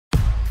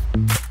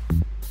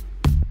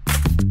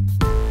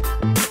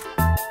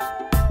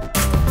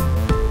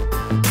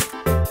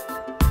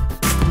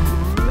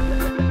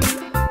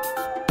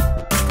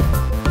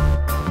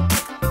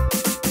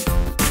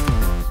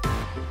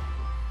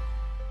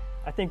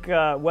think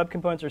web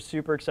components are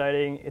super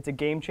exciting. It's a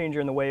game changer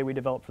in the way we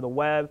develop for the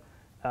web.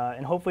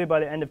 And hopefully by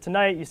the end of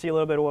tonight, you see a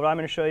little bit of what I'm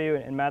going to show you,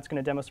 and Matt's going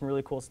to demo some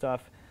really cool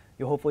stuff.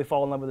 You'll hopefully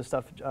fall in love with this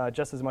stuff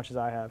just as much as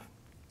I have.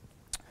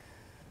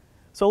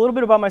 So a little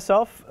bit about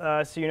myself,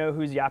 so you know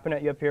who's yapping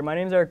at you up here. My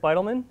name is Eric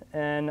Beitelman,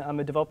 and I'm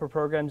a developer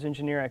programs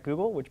engineer at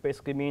Google, which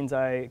basically means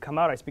I come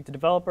out, I speak to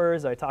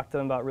developers, I talk to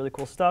them about really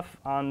cool stuff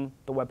on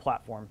the web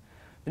platform.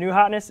 The new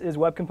hotness is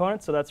web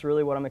components, so that's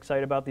really what I'm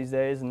excited about these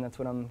days, and that's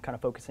what I'm kind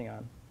of focusing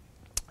on.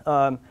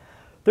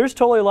 There's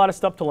totally a lot of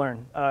stuff to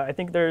learn. I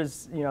think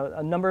there's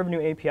a number of new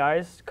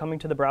APIs coming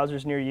to the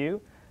browsers near you.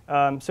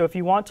 So if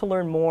you want to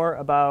learn more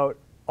about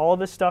all of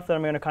this stuff that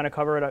I'm going to kind of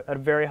cover at a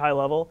very high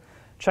level,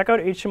 check out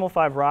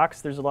HTML5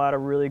 Rocks. There's a lot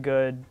of really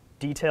good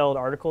detailed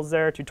articles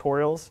there,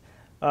 tutorials.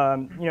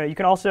 You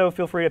can also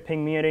feel free to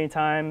ping me at any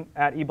time.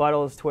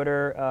 @eBeitel is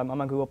Twitter. I'm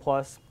on Google+.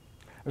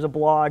 There's a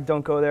blog.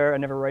 Don't go there. I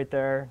never write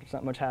there. There's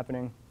not much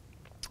happening.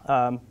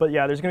 But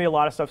yeah, there's going to be a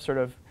lot of stuff sort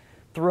of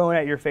thrown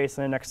at your face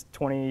in the next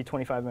 20,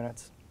 25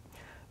 minutes.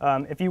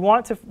 If you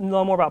want to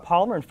know more about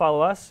Polymer and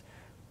follow us,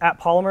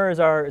 @Polymer is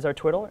our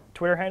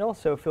Twitter handle,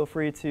 so feel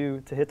free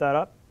to hit that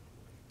up.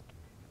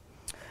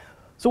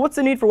 So what's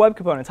the need for web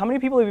components? How many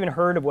people have even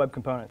heard of web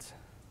components?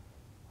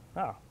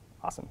 Oh,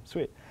 awesome,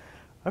 sweet.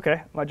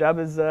 OK, my job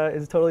is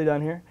totally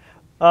done here.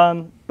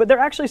 But they're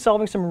actually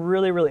solving some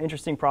really, really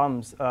interesting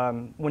problems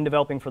when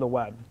developing for the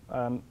web.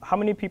 How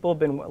many people have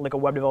been a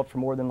web developer for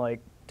more than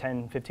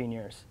 10, 15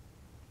 years?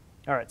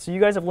 All right, so you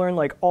guys have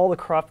learned all the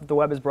cruft that the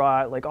web has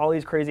brought, all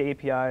these crazy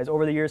APIs.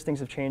 Over the years, things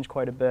have changed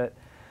quite a bit.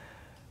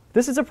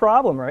 This is a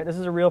problem, right? This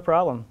is a real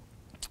problem.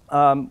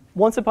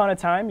 Once upon a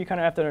time, you kind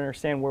of have to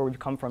understand where we've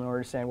come from in order to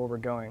understand where we're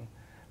going.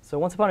 So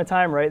once upon a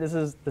time, right, this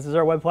is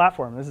our web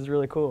platform. This is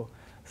really cool.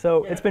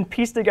 So it's been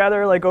pieced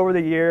together over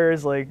the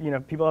years.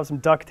 People have some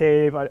duct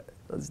tape,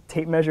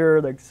 tape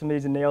measure, some of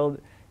these nailed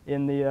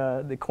in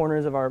the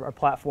corners of our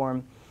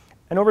platform.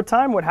 And over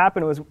time, what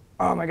happened was,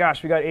 oh my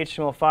gosh, we got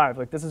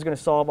HTML5. This is going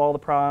to solve all the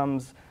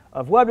problems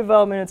of web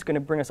development. It's going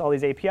to bring us all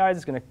these APIs.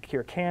 It's going to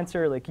cure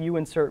cancer. You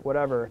insert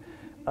whatever,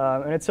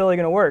 and it's totally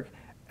going to work.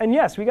 And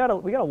yes, we got a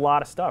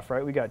lot of stuff,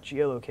 right? We got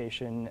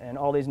geolocation and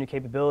all these new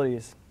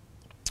capabilities.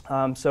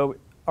 So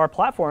our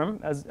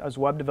platform, as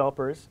web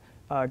developers,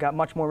 got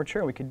much more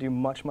mature, and we could do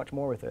much, much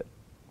more with it.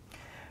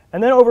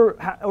 And then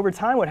over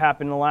time, what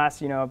happened in the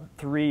last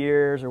 3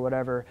 years or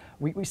whatever,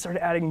 we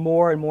started adding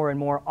more and more and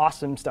more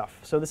awesome stuff.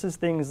 So this is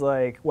things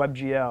like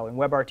WebGL and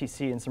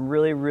WebRTC and some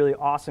really, really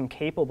awesome,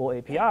 capable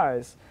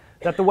APIs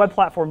that the web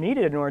platform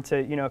needed in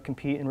order to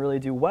compete and really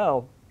do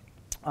well.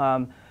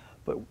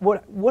 But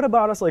what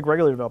about us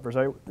regular developers?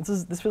 Right?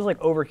 This feels like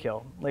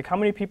overkill. How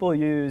many people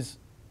use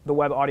the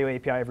web audio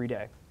API every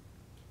day?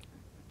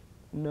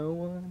 No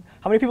one.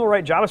 How many people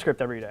write JavaScript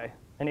every day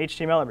and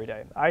HTML every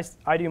day?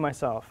 I do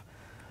myself.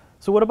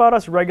 So what about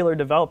us regular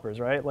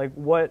developers, right?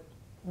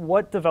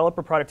 What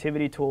developer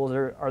productivity tools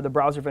are the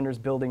browser vendors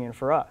building in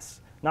for us?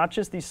 Not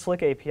just these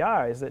slick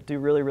APIs that do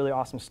really, really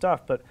awesome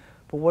stuff, but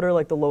what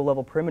are the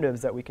low-level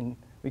primitives that we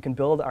can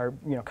build our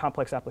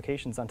complex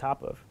applications on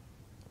top of?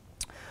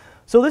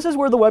 So this is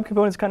where the web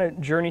components kind of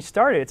journey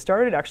started. It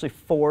started actually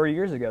 4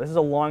 years ago. This is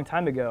a long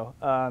time ago.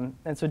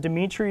 And so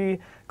Dmitry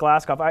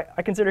Glaskov,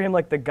 I consider him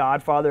the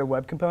godfather of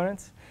web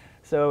components.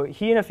 So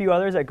he and a few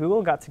others at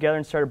Google got together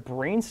and started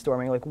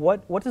brainstorming,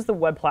 what does the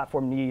web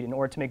platform need in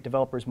order to make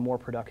developers more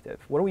productive?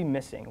 What are we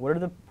missing? What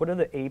are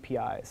the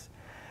APIs?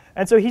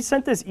 And so he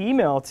sent this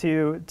email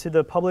to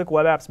the public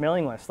web apps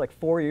mailing list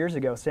 4 years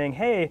ago saying,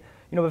 hey,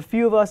 a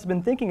few of us have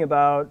been thinking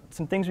about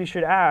some things we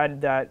should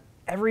add that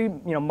every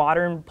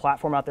modern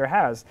platform out there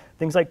has.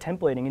 Things like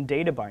templating and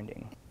data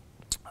binding.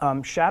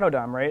 Shadow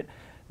DOM, right?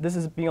 This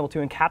is being able to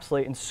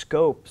encapsulate and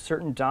scope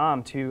certain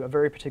DOM to a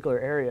very particular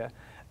area.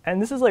 And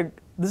this is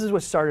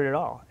what started it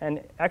all.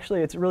 And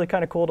actually, it's really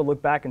kind of cool to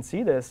look back and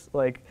see this.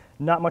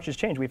 Not much has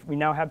changed. We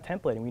now have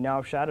templating. We now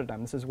have Shadow DOM.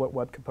 This is what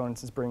web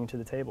components is bringing to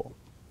the table.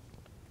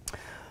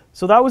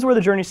 So that was where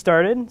the journey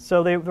started.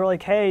 So they were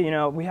like, hey,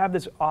 we have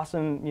this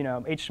awesome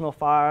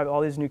HTML5, all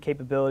these new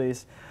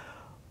capabilities.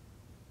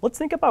 Let's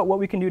think about what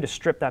we can do to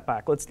strip that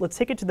back. Let's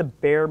take it to the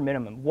bare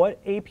minimum. What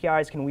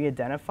APIs can we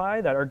identify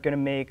that are going to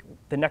make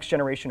the next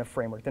generation of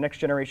framework, the next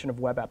generation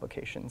of web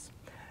applications?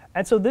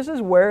 And so this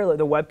is where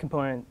the web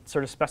component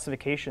sort of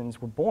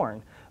specifications were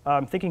born,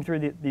 thinking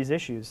through these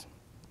issues.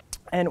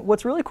 And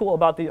what's really cool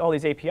about all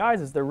these APIs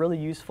is they're really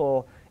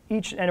useful,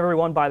 each and every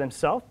one by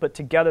themselves, but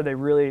together they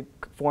really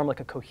form a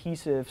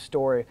cohesive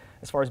story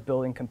as far as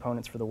building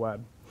components for the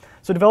web.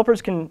 So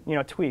developers can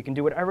tweak and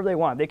do whatever they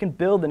want. They can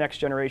build the next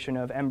generation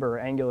of Ember or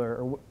Angular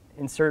or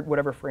insert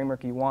whatever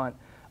framework you want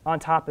on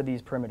top of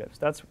these primitives.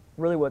 That's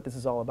really what this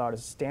is all about,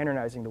 is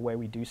standardizing the way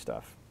we do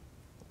stuff.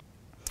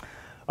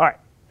 All right.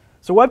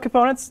 So web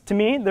components, to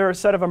me, they're a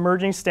set of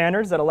emerging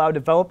standards that allow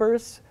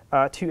developers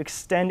to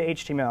extend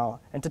HTML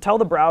and to tell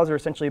the browser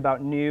essentially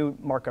about new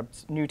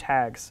markups, new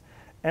tags,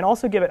 and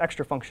also give it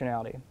extra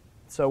functionality.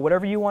 So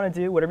whatever you want to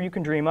do, whatever you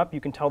can dream up,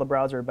 you can tell the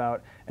browser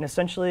about. And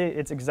essentially,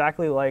 it's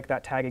exactly like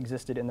that tag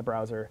existed in the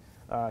browser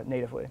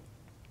natively.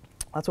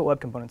 That's what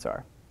web components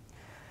are.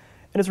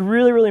 And it's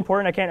really, really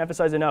important. I can't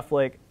emphasize enough,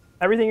 like,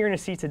 everything you're going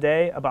to see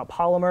today about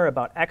Polymer,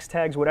 about X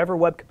tags, whatever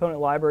web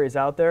component library is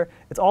out there,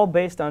 it's all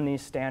based on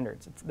these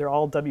standards. They're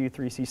all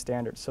W3C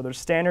standards. So there's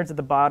standards at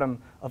the bottom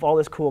of all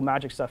this cool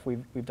magic stuff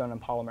we've done in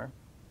Polymer.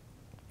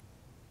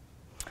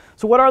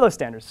 So what are those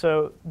standards?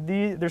 So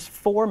there's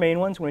 4 main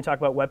ones when we talk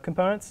about web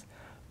components.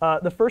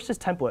 The first is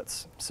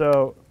templates.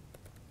 So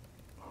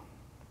I'm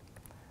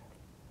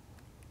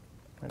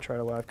going to try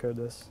to live code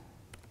this.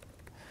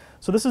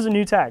 So this is a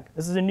new tag.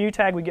 This is a new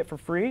tag we get for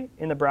free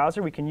in the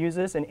browser. We can use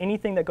this, and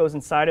anything that goes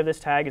inside of this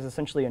tag is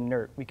essentially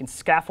inert. We can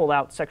scaffold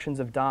out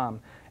sections of DOM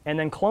and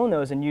then clone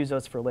those and use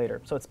those for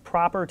later. So it's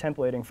proper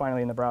templating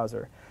finally in the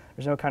browser.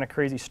 There's no kind of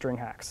crazy string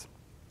hacks.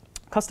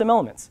 Custom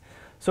elements.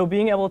 So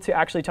being able to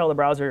actually tell the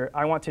browser,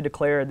 I want to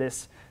declare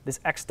this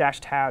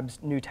x-tabs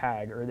new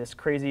tag or this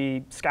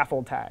crazy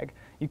scaffold tag.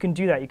 You can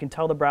do that. You can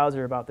tell the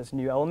browser about this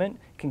new element.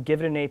 You can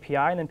give it an API,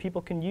 and then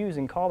people can use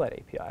and call that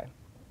API.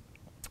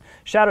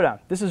 Shadow down.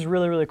 This is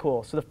really, really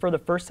cool. So for the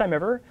first time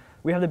ever,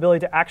 we have the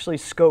ability to actually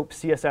scope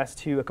CSS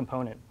to a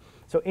component.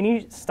 So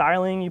any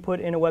styling you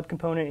put in a web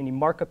component, any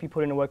markup you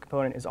put in a web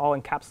component is all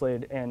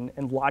encapsulated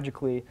and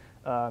logically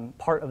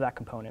part of that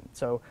component.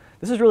 So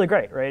this is really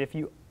great, right? If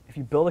you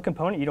build a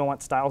component, you don't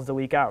want styles to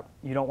leak out.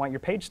 You don't want your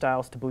page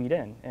styles to bleed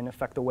in and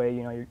affect the way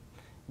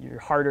your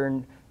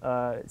hard-earned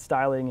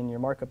styling and your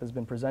markup has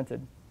been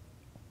presented.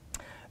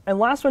 And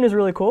last one is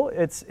really cool.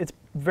 It's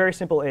very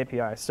simple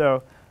API.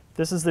 So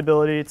this is the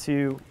ability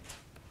to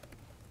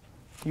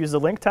use the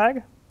link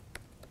tag,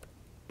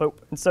 but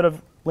instead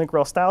of link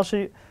rel style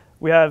sheet,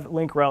 we have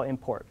link rel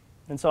import.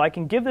 And so I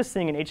can give this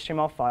thing an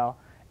HTML file,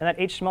 and that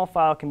HTML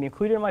file can be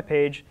included on my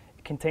page.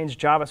 It contains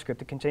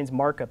JavaScript, it contains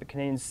markup, it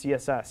contains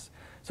CSS.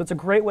 So it's a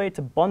great way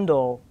to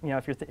bundle,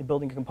 if you're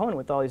building a component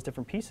with all these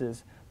different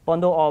pieces,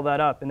 bundle all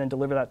that up and then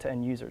deliver that to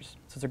end users.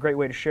 So it's a great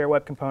way to share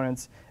web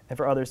components and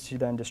for others to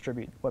then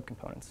distribute web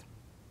components.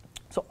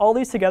 So all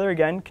these together,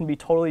 again, can be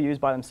totally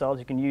used by themselves.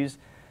 You can use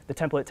the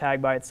template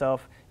tag by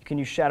itself. You can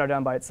use shadow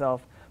down by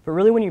itself. But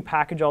really, when you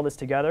package all this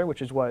together,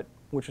 which is what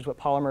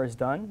Polymer has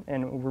done,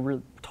 and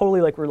we're totally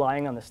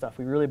relying on this stuff.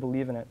 We really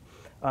believe in it.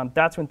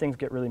 That's when things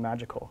get really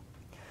magical.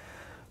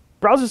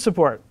 Browser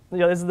support.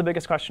 This is the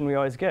biggest question we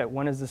always get.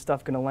 When is this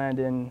stuff going to land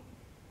in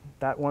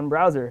that one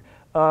browser?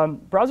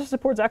 Browser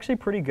support is actually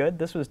pretty good.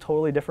 This was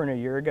totally different a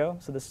year ago,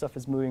 so this stuff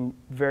is moving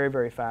very,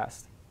 very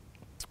fast.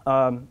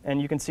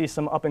 And you can see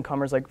some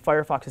up-and-comers, like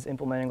Firefox is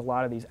implementing a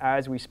lot of these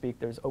as we speak.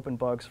 There's open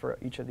bugs for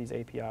each of these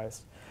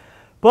APIs.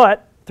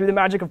 But through the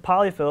magic of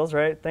polyfills,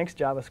 right, thanks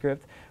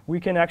JavaScript, we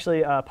can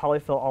actually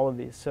polyfill all of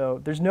these.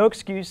 So there's no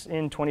excuse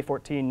in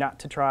 2014 not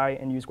to try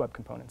and use web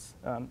components.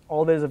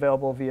 All of it is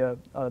available via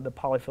the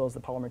polyfills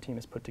the Polymer team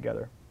has put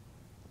together.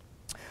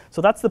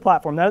 So that's the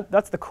platform.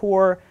 That's the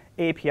core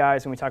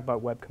APIs when we talk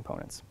about web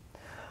components.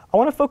 I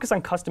want to focus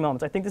on custom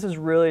elements. I think this is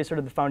really sort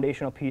of the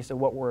foundational piece of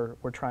what we're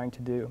trying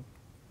to do.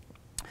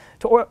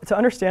 To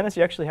understand this,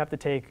 you actually have to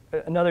take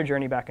another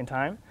journey back in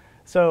time.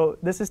 So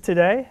this is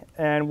today,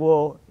 and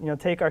we'll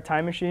take our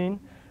time machine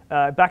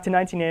back to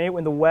 1988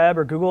 when the web,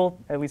 or Google,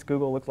 at least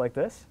Google, looked like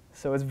this.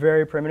 So it's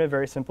very primitive,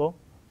 very simple.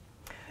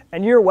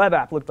 And your web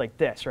app looked like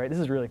this, right? This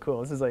is really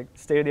cool. This is like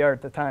state of the art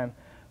at the time.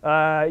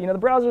 The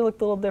browser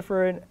looked a little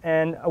different,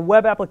 and a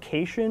web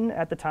application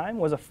at the time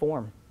was a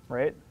form,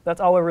 right?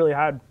 That's all we really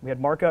had. We had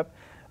markup.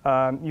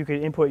 You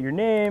could input your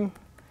name.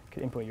 You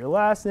could input your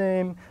last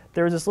name.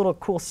 There was this little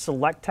cool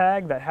select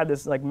tag that had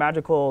this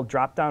magical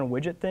drop-down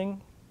widget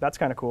thing. That's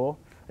kind of cool.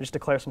 I just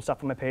declare some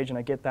stuff on my page, and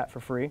I get that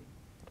for free.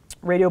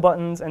 Radio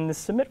buttons and this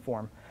submit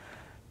form.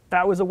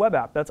 That was a web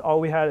app. That's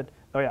all we had.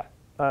 Oh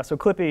yeah. So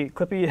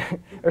Clippy,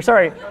 or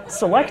sorry,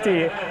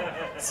 Selecty.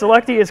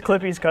 Selecty is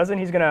Clippy's cousin.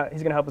 He's gonna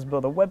help us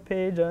build a web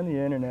page on the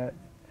internet.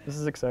 This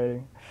is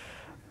exciting.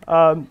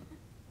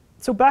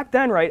 So back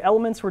then, right,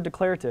 elements were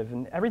declarative,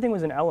 and everything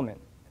was an element.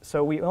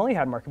 So we only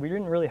had markup. We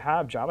didn't really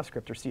have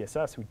JavaScript or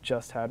CSS. We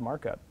just had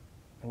markup,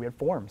 and we had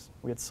forms.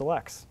 We had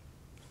selects.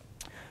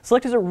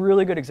 Select is a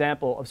really good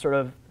example of sort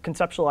of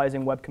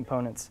conceptualizing web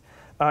components.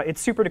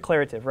 It's super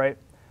declarative, right?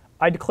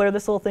 I declare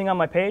this little thing on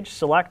my page,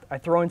 select, I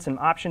throw in some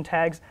option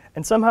tags,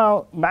 and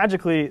somehow,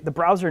 magically, the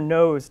browser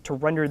knows to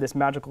render this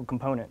magical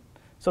component.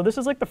 So this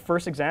is like the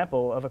first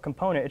example of a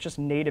component. It's just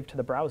native to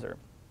the browser.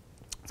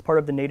 It's part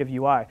of the native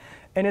UI.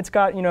 And it's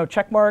got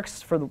check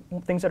marks for the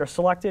things that are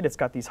selected. It's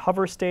got these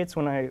hover states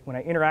when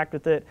I interact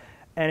with it.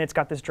 And it's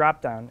got this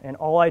drop-down. And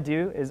all I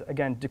do is,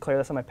 again, declare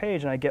this on my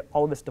page, and I get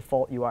all of this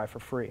default UI for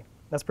free.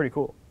 That's pretty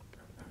cool.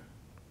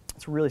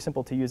 It's really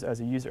simple to use as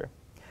a user.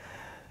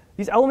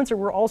 These elements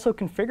were also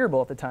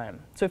configurable at the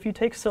time. So if you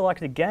take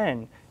select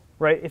again,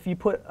 right, if you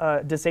put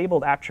a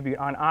disabled attribute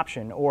on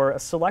option or a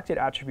selected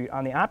attribute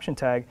on the option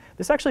tag,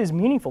 this actually is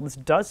meaningful. This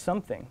does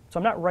something. So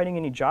I'm not writing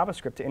any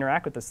JavaScript to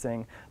interact with this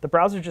thing. The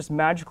browser is just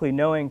magically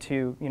knowing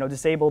to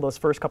disable those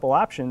first couple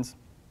options,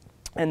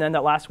 and then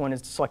that last one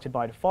is selected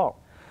by default.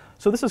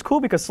 So this is cool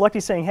because Select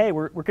is saying, hey,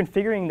 we're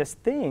configuring this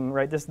thing,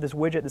 right, this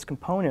widget, this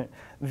component,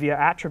 via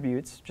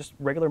attributes, just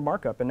regular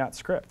markup and not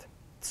script.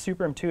 It's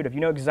super intuitive. You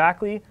know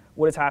exactly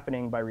what is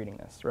happening by reading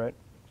this, right?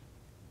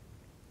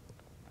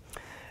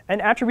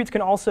 And attributes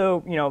can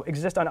also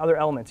exist on other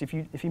elements. If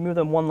you move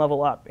them one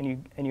level up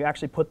and you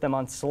actually put them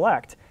on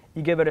select,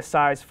 you give it a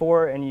size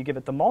 4 and you give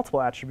it the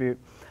multiple attribute.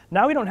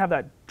 Now we don't have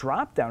that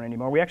drop down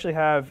anymore. We actually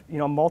have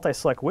a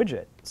multi-select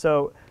widget.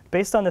 So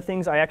based on the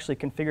things I actually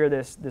configure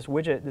this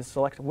widget, this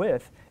select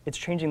with, it's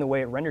changing the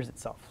way it renders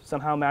itself.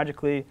 Somehow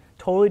magically,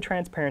 totally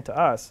transparent to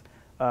us,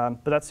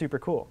 but that's super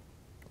cool.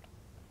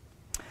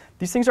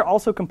 These things are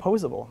also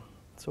composable.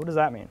 So what does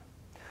that mean?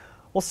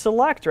 Well,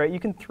 select, right, you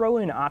can throw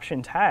in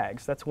option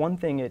tags. That's one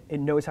thing it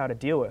knows how to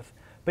deal with.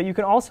 But you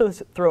can also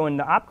throw in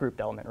the op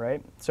grouped element,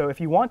 right? So if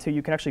you want to,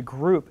 you can actually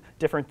group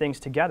different things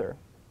together.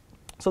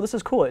 So this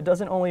is cool. It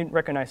doesn't only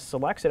recognize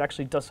selects, it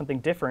actually does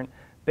something different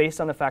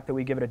based on the fact that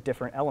we give it a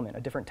different element,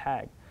 a different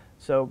tag.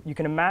 So you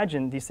can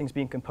imagine these things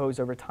being composed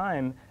over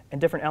time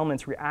and different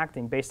elements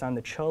reacting based on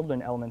the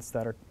children elements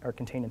that are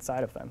contained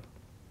inside of them.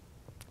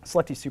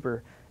 Selecty's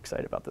super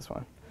excited about this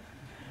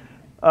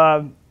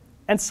one.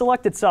 And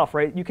select itself,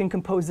 right? You can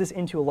compose this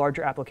into a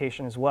larger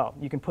application as well.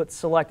 You can put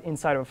select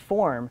inside of a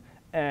form,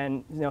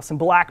 and some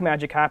black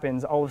magic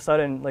happens. All of a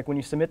sudden, like when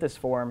you submit this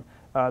form,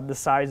 the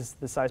size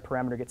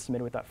parameter gets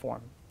submitted with that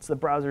form. So the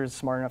browser is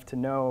smart enough to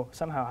know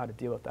somehow how to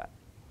deal with that.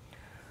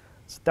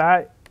 So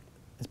that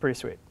is pretty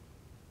sweet.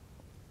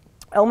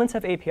 Elements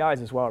have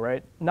APIs as well,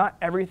 right? Not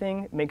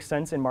everything makes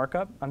sense in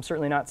markup. I'm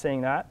certainly not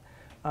saying that.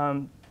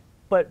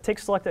 But take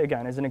select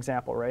again as an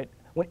example, right?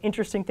 When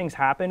interesting things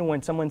happen,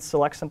 when someone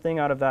selects something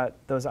out of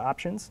those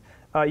options,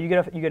 you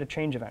get a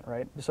change event,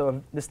 right? So if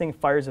this thing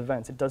fires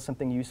events, it does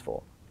something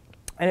useful.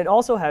 And it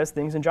also has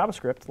things in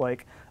JavaScript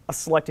like a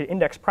selected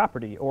index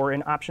property or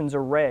an options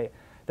array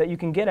that you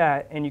can get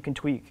at and you can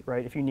tweak,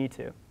 right, if you need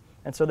to.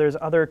 And so there's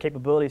other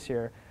capabilities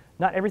here.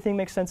 Not everything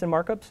makes sense in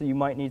markup, so you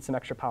might need some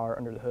extra power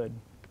under the hood.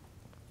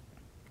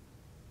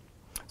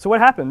 So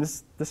what happened?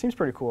 This seems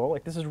pretty cool.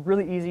 Like, this is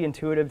really easy,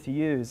 intuitive to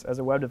use as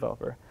a web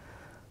developer.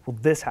 Well,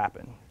 this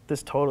happened.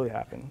 This totally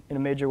happened in a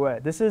major way.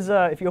 This is,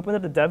 if you open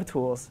up the dev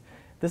tools,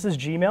 this is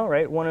Gmail,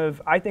 right?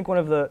 I think one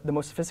of the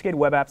most sophisticated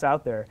web apps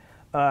out there.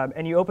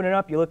 And you open it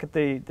up, you look at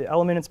the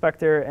element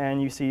inspector,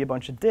 and you see a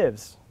bunch of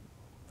divs.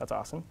 That's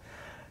awesome.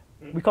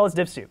 We call this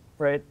div soup,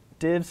 right?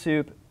 Div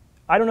soup.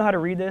 I don't know how to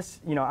read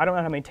this. I don't know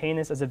how to maintain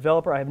this. As a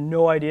developer, I have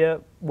no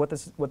idea what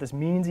this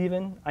means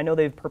even. I know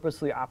they've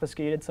purposely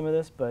obfuscated some of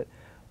this, but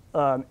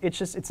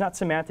it's not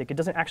semantic. It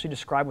doesn't actually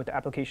describe what the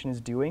application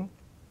is doing,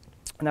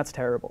 and that's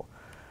terrible.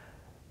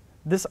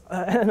 This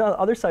on the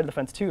other side of the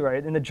fence too,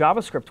 right? In the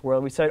JavaScript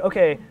world, we said,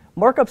 okay,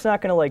 markup's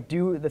not going to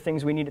do the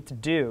things we need it to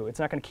do. It's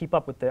not going to keep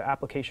up with the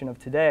application of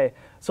today.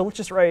 So let's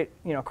just write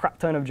a crap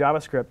ton of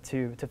JavaScript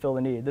to fill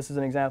the need. This is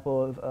an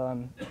example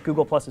of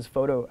Google Plus's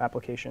photo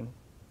application.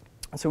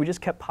 So we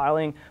just kept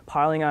piling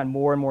on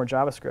more and more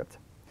JavaScript.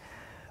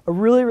 A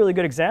really, really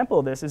good example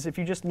of this is if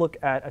you just look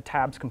at a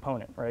tabs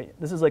component, right?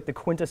 This is like the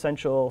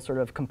quintessential sort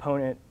of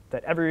component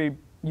that every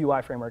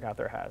UI framework out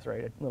there has,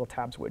 right? A little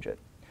tabs widget.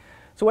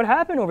 So what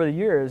happened over the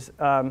years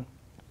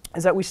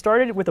is that we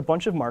started with a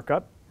bunch of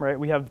markup, right?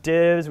 We have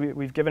divs.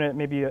 We've given it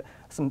maybe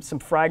some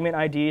fragment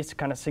IDs to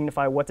kind of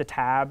signify what's a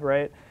tab,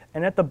 right?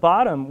 And at the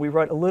bottom, we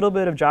write a little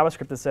bit of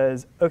JavaScript that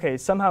says, OK,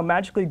 somehow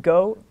magically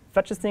go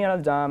fetch this thing out of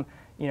the DOM,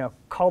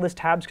 call this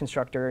tabs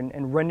constructor,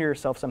 and render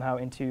yourself somehow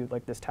into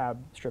like this tab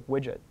strip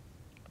widget.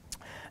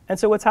 And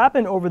so what's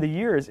happened over the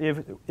years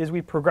is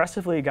we've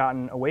progressively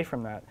gotten away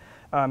from that.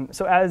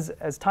 So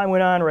as time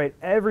went on, right,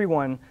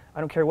 everyone, I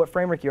don't care what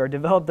framework you are,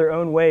 developed their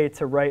own way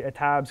to write a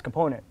tabs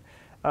component.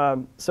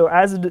 So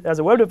as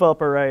a web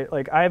developer, right,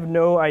 like I have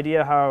no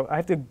idea how, I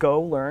have to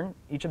go learn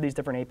each of these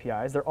different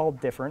APIs. They're all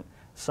different.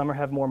 Some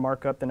have more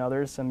markup than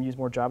others. Some use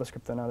more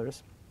JavaScript than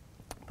others.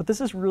 But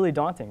this is really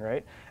daunting,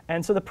 right?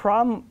 And so the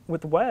problem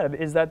with web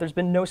is that there's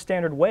been no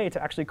standard way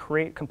to actually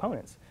create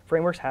components.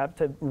 Frameworks have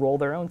to roll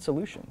their own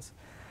solutions.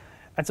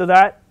 And so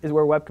that is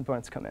where web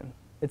components come in.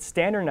 It's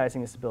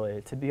standardizing this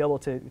ability to be able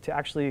to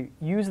actually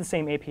use the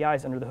same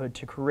APIs under the hood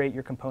to create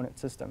your component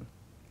system.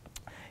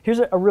 Here's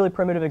a really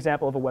primitive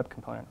example of a web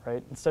component,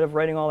 right? Instead of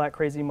writing all that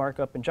crazy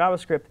markup in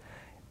JavaScript,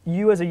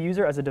 you as a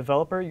user, as a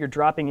developer, you're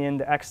dropping in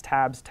the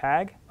xtabs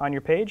tag on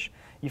your page.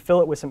 You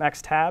fill it with some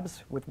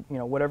xtabs with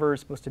whatever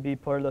is supposed to be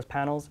part of those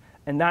panels,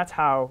 and that's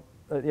how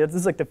this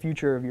is like the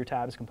future of your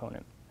tabs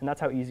component, and that's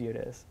how easy it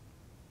is.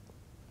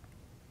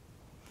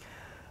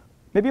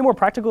 Maybe a more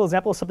practical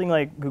example is something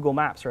like Google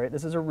Maps, right?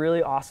 This is a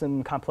really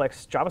awesome,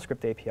 complex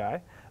JavaScript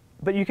API.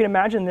 But you can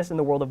imagine this in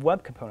the world of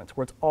web components,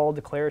 where it's all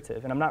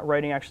declarative. And I'm not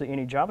writing actually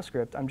any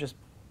JavaScript. I'm just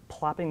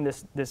plopping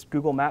this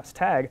Google Maps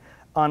tag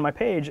on my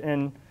page.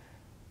 And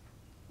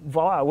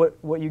voila,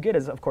 what you get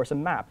is, of course, a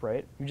map,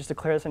 right? You just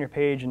declare this on your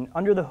page. And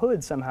under the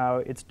hood,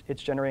 somehow, it's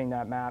generating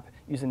that map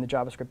using the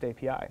JavaScript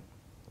API.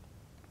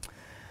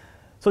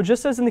 So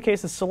just as in the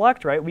case of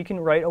select, right, we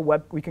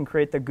can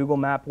create the Google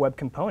Map web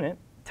component,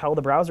 tell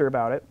the browser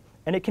about it,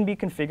 and it can be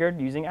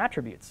configured using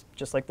attributes,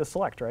 just like the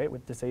select, right,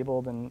 with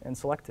disabled and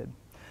selected.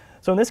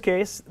 So in this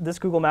case, this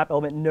Google Map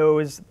element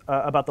knows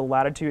about the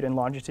latitude and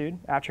longitude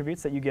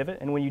attributes that you give it,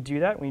 and when you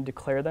do that, when you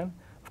declare them,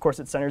 of course,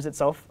 it centers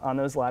itself on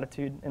those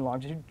latitude and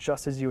longitude,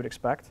 just as you would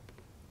expect.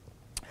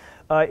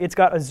 It's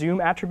got a zoom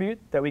attribute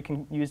that we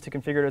can use to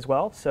configure it as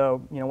well.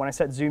 So when I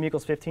set zoom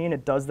equals 15,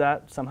 it does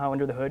that somehow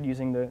under the hood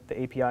using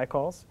the API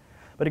calls.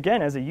 But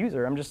again, as a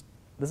user,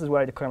 this is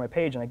what I declare my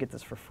page, and I get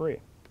this for free.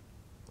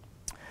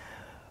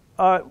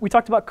 We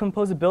talked about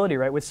composability,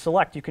 right? With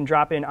select, you can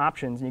drop in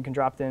options, and you can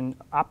drop in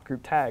opt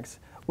group tags.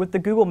 With the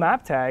Google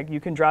Map tag, you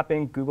can drop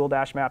in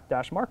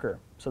Google-map-marker.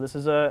 So this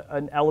is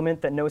an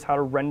element that knows how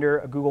to render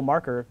a Google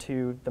marker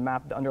to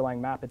the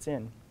underlying map it's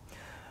in.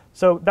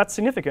 So that's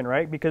significant,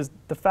 right? Because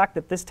the fact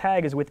that this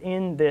tag is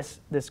within this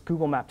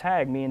Google Map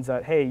tag means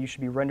that, hey, you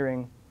should be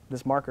rendering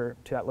this marker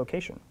to that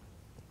location.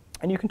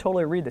 And you can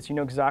totally read this. You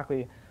know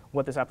exactly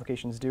what this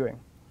application is doing.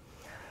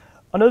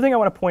 Another thing I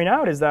want to point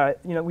out is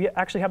that we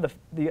actually have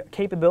the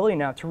capability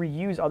now to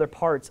reuse other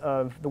parts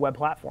of the web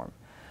platform.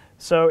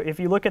 So if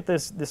you look at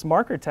this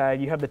marker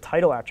tag, you have the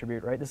title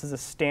attribute, right? This is a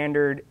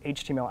standard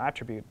HTML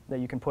attribute that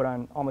you can put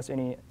on almost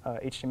any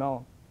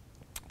HTML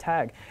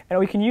tag. And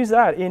we can use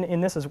that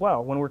in this as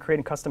well when we're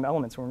creating custom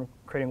elements, when we're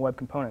creating web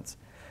components.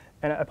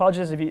 And I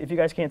apologize if you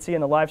guys can't see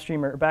in the live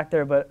stream or back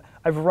there, but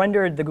I've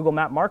rendered the Google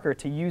Map marker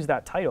to use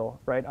that title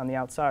right on the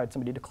outside.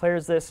 Somebody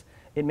declares this,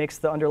 it makes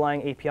the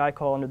underlying API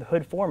call under the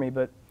hood for me,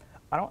 but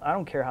I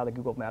don't care how the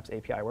Google Maps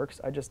API works.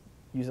 I just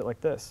use it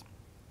like this.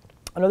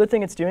 Another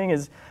thing it's doing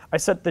is I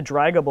set the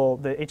draggable,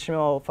 the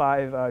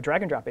HTML5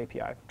 drag and drop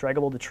API,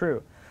 draggable to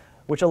true,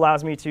 which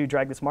allows me to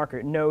drag this marker.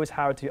 It knows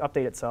how to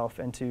update itself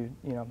and to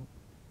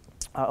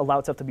allow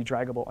itself to be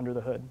draggable under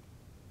the hood.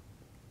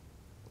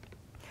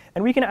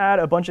 And we can add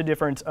a bunch of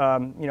different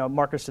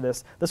markers to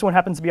this. This one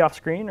happens to be off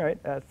screen, right,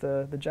 at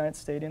the Giants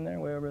Stadium there,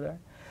 way over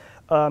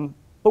there.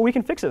 But we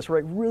can fix this,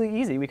 right, really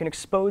easy. We can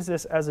expose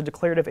this as a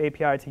declarative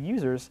API to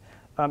users.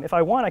 If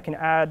I want, I can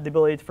add the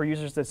ability for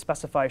users to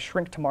specify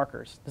shrink to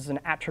markers. This is an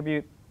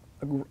attribute,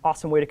 an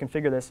awesome way to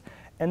configure this.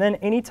 And then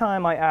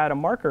anytime I add a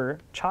marker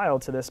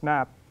child to this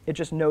map, it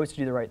just knows to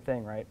do the right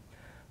thing, right?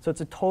 So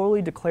it's a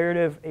totally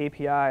declarative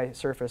API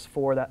surface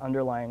for that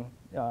underlying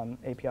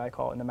API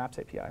call in the Maps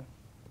API.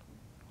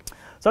 So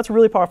that's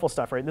really powerful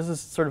stuff, right? This is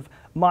sort of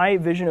my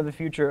vision of the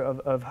future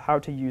of how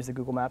to use the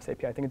Google Maps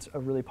API. I think it's a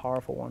really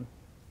powerful one.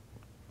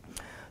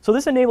 So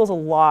this enables a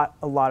lot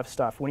of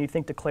stuff when you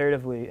think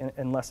declaratively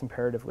and less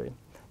imperatively.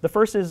 The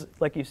first is,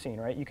 like you've seen,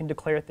 right? You can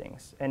declare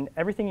things. And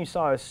everything you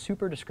saw is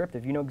super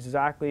descriptive. You know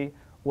exactly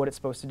what it's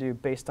supposed to do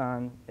based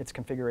on its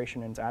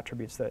configuration and its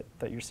attributes that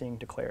you're seeing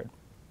declared.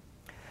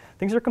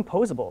 Things are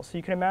composable. So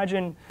you can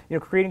imagine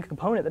creating a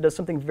component that does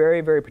something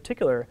very, very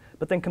particular,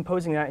 but then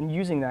composing that and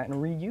using that and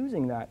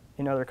reusing that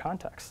in other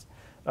contexts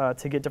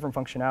to get different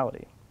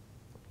functionality.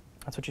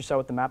 That's what you saw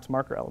with the Maps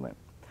marker element.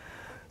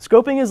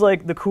 Scoping is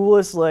like the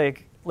coolest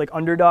like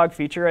underdog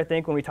feature, I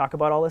think, when we talk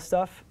about all this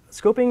stuff.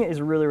 Scoping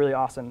is really, really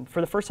awesome.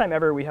 For the first time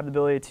ever, we have the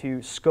ability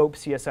to scope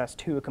CSS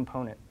to a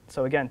component.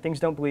 So again, things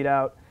don't bleed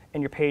out,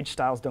 and your page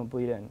styles don't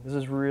bleed in. This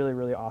is really,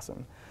 really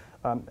awesome.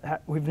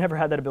 We've never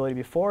had that ability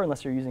before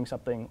unless you're using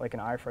something like an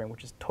iframe,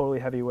 which is totally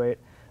heavyweight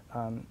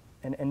and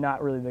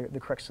not really the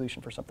correct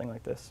solution for something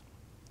like this.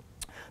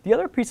 The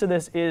other piece of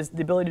this is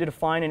the ability to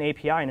define an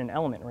API in an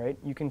element, right?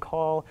 You can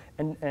call,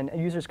 and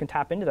users can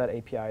tap into that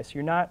API. So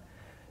you're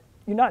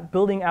not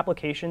building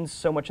applications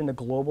so much in the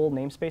global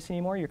namespace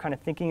anymore. You're kind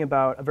of thinking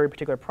about a very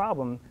particular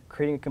problem,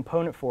 creating a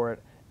component for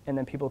it, and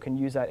then people can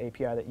use that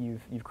API that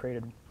you've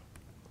created.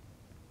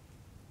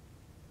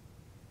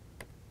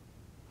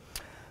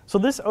 So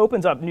this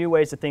opens up new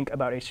ways to think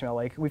about HTML.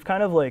 Like we've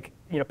kind of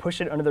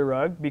pushed it under the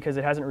rug because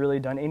it hasn't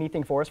really done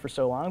anything for us for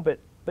so long.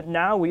 But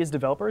now we as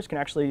developers can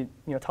actually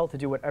tell it to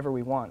do whatever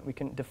we want. We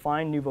can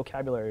define new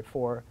vocabulary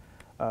for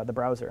the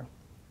browser.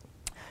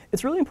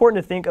 It's really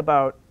important to think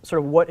about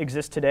sort of what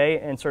exists today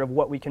and sort of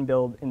what we can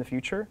build in the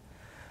future.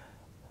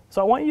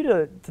 So I want you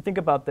to think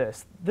about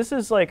this. This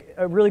is like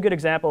a really good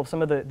example of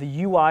some of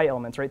the UI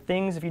elements, right?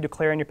 Things if you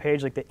declare on your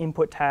page like the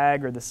input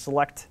tag or the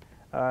select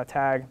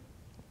tag.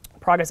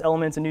 Progress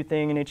element's a new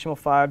thing in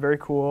HTML5, very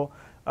cool.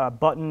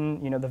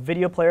 Button, the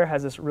video player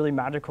has this really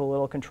magical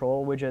little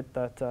control widget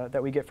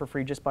that we get for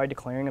free just by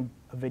declaring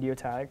a video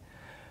tag.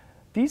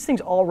 These things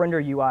all render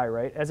UI,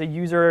 right? As a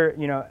user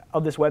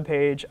of this web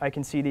page, I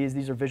can see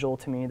these are visual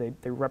to me,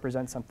 they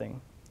represent something.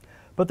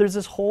 But there's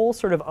this whole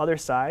sort of other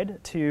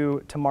side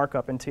to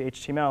markup and to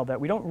HTML that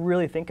we don't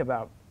really think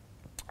about,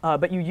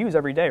 but you use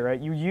every day,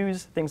 right? You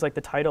use things like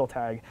the title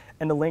tag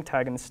and the link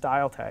tag and the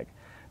style tag.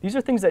 These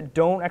are things that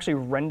don't actually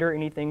render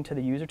anything to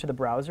the user, to the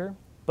browser,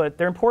 but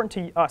they're important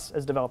to us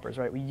as developers,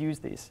 right? We use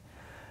these.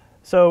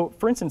 So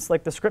for instance,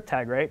 like the script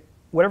tag, right?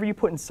 Whatever you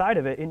put inside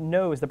of it,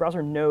 the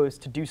browser knows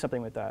to do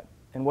something with that.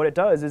 And what it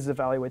does is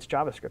evaluates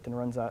JavaScript and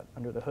runs that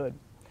under the hood.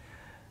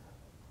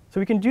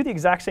 So we can do the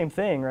exact same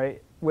thing,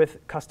 right,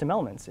 with custom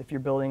elements if you're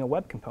building a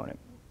web component.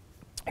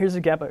 Here's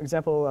an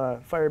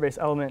example Firebase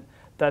element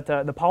that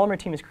the Polymer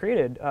team has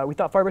created. We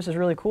thought Firebase is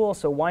really cool,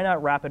 so why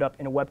not wrap it up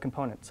in a web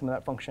component, some of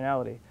that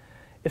functionality?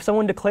 If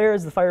someone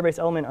declares the Firebase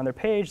element on their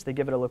page, they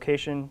give it a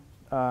location,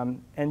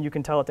 and you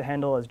can tell it to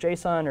handle as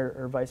JSON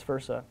or vice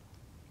versa.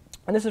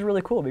 And this is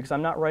really cool because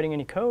I'm not writing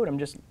any code. I'm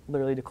just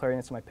literally declaring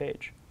this on my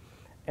page.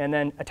 And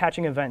then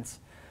attaching events.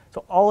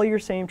 So all of your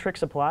same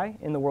tricks apply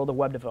in the world of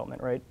web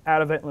development, right?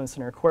 Add event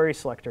listener, query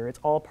selector, it's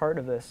all part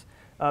of this.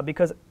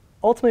 Because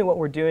ultimately what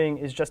we're doing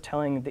is just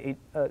telling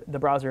the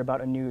browser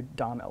about a new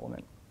DOM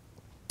element.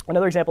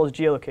 Another example is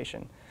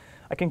geolocation.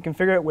 I can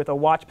configure it with a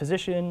watch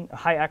position, a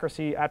high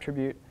accuracy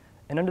attribute,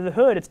 and under the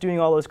hood, it's doing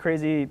all those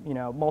crazy,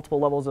 multiple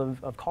levels of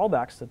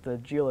callbacks that the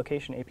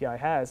geolocation API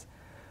has.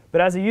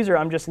 But as a user,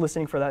 I'm just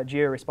listening for that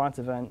geo-response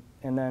event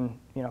and then,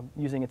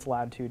 using its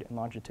latitude and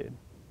longitude.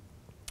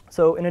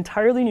 So an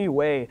entirely new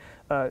way,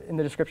 in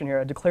the description here,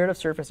 a declarative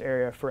surface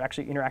area for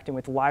actually interacting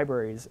with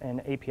libraries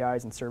and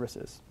APIs and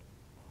services.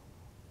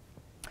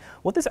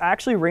 What this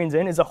actually reins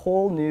in is a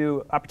whole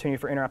new opportunity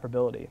for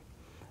interoperability.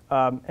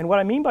 And what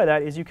I mean by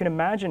that is you can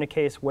imagine a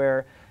case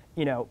where,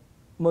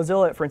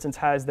 Mozilla, for instance,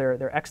 has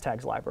their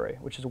Xtags library,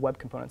 which is a web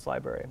components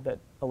library that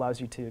allows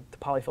you to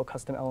polyfill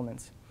custom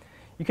elements.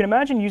 You can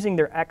imagine using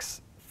their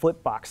X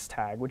flipbox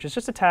tag, which is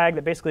just a tag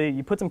that basically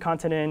you put some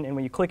content in, and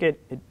when you click it,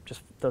 it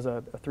just does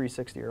a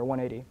 360 or a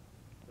 180.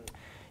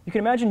 You can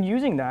imagine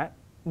using that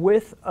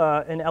with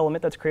an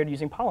element that's created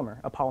using Polymer,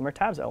 a Polymer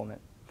tabs element.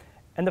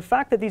 And the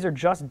fact that these are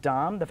just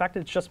DOM, the fact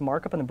that it's just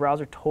markup and the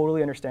browser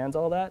totally understands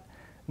all that,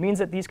 means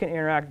that these can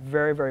interact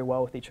very, very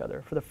well with each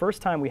other. For the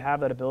first time, we have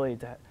that ability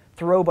to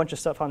throw a bunch of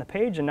stuff on the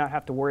page and not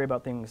have to worry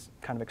about things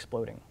kind of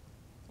exploding.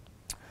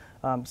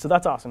 So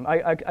that's awesome.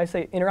 I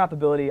say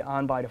interoperability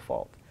on by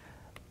default.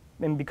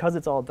 And because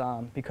it's all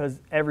DOM,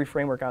 because every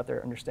framework out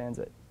there understands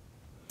it.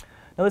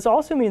 Now this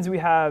also means we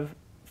have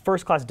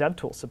first-class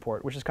DevTools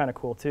support, which is kind of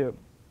cool too.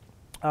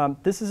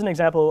 This is an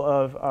example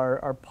of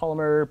our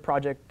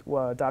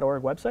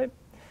polymerproject.org website.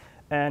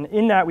 And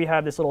in that, we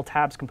have this little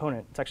tabs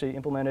component. It's actually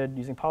implemented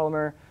using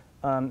Polymer.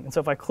 And so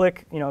if I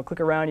click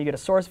around, you get a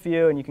source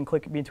view, and you can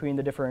click between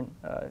the different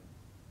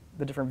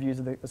views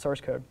of the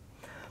source code.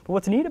 But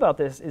what's neat about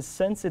this is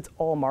since it's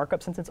all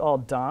markup, since it's all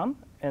DOM,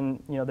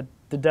 and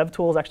the dev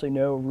tools actually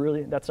know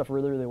that stuff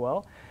really, really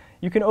well,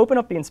 you can open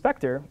up the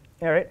inspector,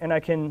 all right, and I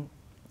can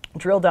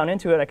drill down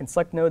into it. I can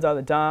select nodes out of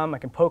the DOM. I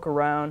can poke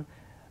around.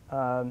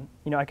 I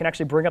can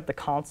actually bring up the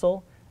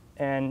console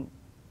and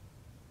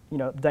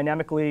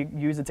dynamically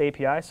use its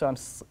API. So I'm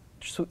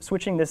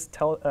switching this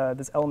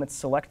element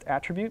select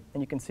attribute,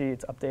 and you can see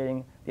it's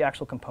updating the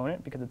actual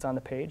component because it's on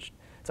the page.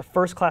 It's a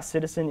first-class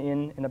citizen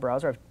in the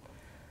browser.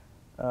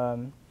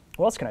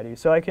 What else can I do?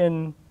 So I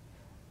can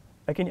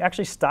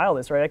actually style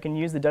this, right? I can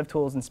use the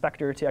DevTools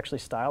inspector to actually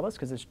style this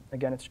because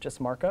again, it's just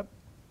markup.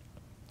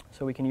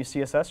 So we can use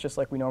CSS just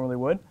like we normally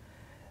would.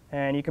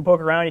 And you can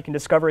poke around. You can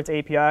discover its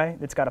API.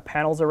 It's got a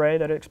panels array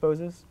that it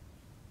exposes.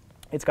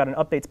 It's got an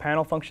updates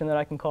panel function that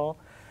I can call.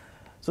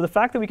 So the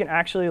fact that we can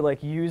actually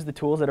use the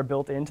tools that are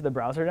built into the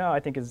browser now, I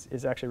think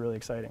is actually really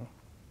exciting.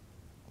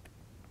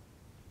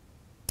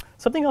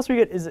 Something else we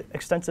get is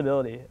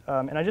extensibility.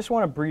 And I just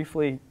want to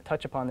briefly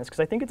touch upon this because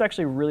I think it's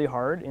actually really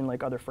hard in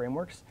other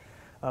frameworks.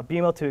 Being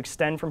able to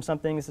extend from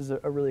something, this is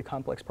a really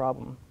complex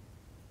problem.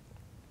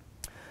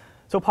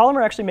 So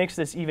Polymer actually makes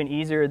this even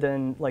easier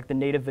than the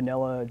native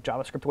vanilla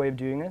JavaScript way of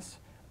doing this.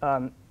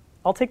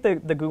 I'll take the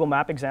Google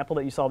Map example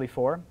that you saw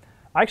before.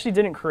 I actually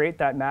didn't create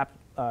that map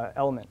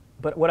element.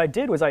 But what I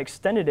did was I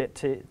extended it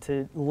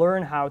to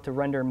learn how to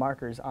render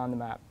markers on the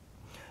map.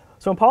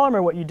 So in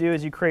Polymer, what you do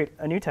is you create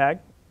a new tag,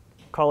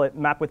 call it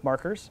map with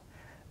markers,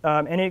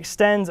 and it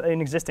extends an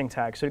existing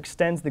tag. So it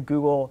extends the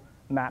Google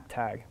map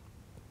tag.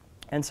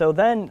 And so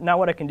then now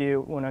what I can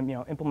do when I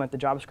implement the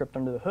JavaScript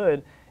under the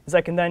hood is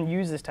I can then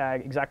use this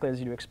tag exactly as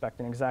you'd expect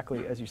and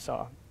exactly as you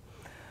saw.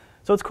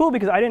 So it's cool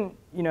because I don't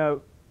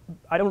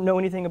know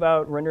anything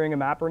about rendering a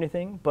map or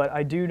anything, but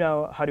I do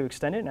know how to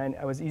extend it, and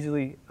I was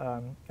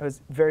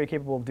very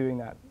capable of doing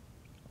that.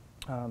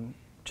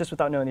 Just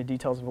without knowing the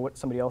details of what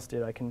somebody else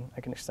did, I can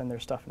extend their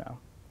stuff now.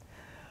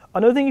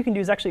 Another thing you can do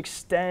is actually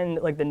extend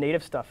the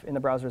native stuff in the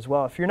browser as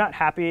well. If you're not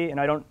happy, and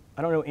I don't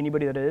know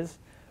anybody that is,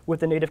 with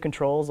the native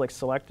controls like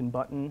select and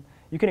button,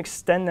 you can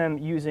extend them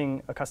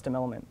using a custom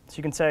element. So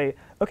you can say,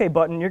 OK,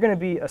 button, you're going to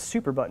be a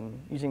super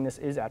button using this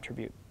is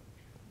attribute.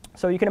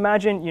 So you can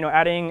imagine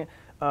adding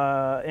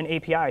an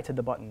API to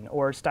the button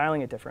or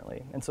styling it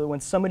differently. And so when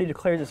somebody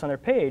declares this on their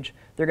page,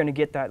 they're going to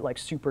get that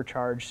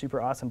supercharged,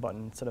 super awesome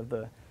button instead of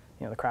the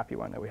crappy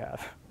one that we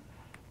have.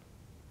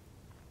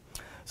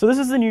 So this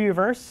is the new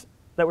universe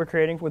that we're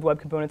creating with web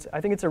components.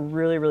 I think it's a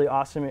really, really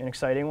awesome and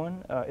exciting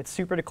one. It's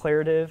super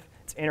declarative.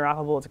 It's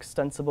interoperable. It's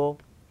extensible.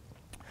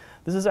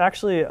 This is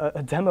actually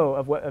a demo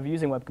of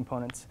using web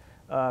components.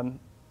 John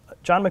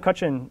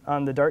McCutcheon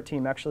on the Dart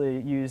team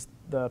actually used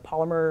the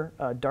Polymer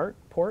Dart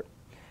port.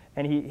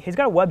 And he's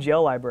got a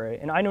WebGL library.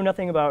 And I know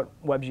nothing about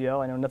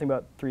WebGL. I know nothing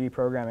about 3D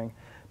programming.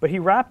 But he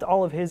wrapped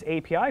all of his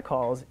API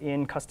calls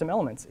in custom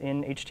elements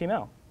in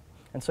HTML.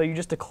 And so you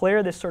just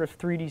declare this sort of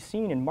 3D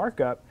scene in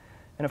markup.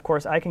 And of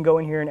course, I can go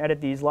in here and edit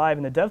these live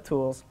in the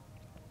DevTools.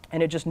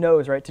 And it just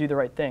knows, right, to do the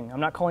right thing. I'm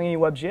not calling any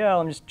WebGL.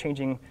 I'm just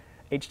changing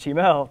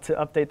HTML to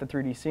update the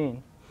 3D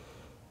scene,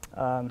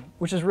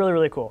 which is really,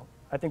 really cool.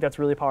 I think that's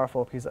really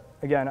powerful because,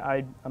 again,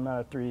 I'm not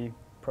a 3D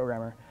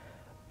programmer.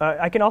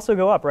 I can also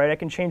go up, right? I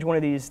can change one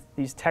of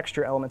these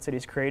texture elements that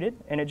he's created,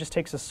 and it just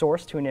takes a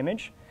source to an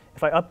image,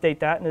 If I update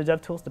that in the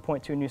DevTools to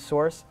point to a new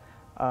source,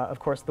 of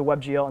course, the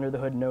WebGL under the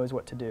hood knows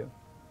what to do.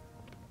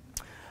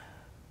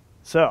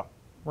 So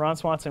Ron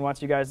Swanson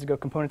wants you guys to go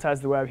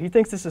componentize the web. He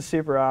thinks this is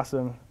super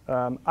awesome.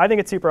 I think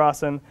it's super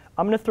awesome.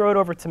 I'm going to throw it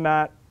over to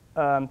Matt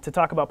to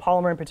talk about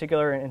Polymer in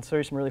particular and show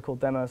you some really cool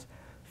demos.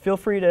 Feel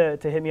free to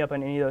hit me up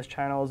on any of those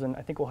channels, and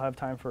I think we'll have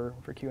time for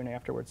Q&A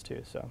afterwards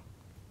too. So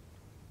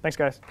thanks,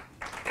 guys.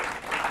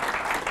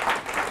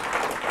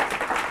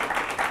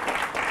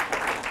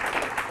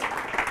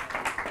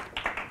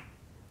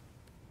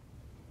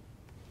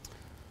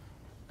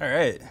 All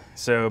right,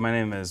 so my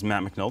name is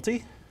Matt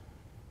McNulty.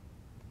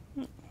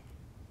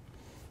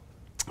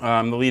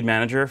 I'm the lead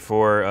manager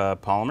for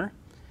Polymer,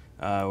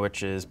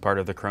 which is part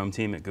of the Chrome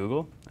team at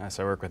Google.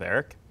 So I work with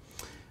Eric.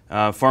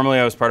 Formerly,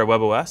 I was part of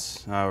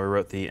WebOS. We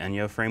wrote the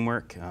Enyo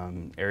framework,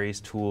 Aries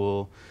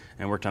tool,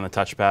 and worked on the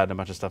touchpad and a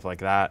bunch of stuff like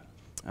that.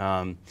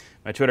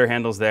 My Twitter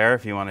handle's there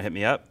if you want to hit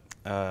me up.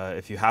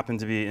 If you happen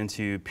to be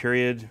into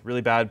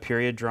really bad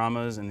period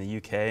dramas in the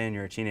UK and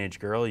you're a teenage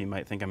girl, you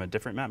might think I'm a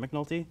different Matt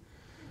McNulty.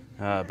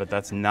 But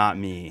that's not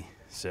me,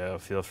 so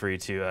feel free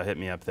to hit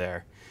me up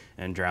there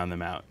and drown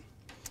them out.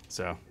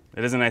 So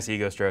it is a nice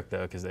ego stroke,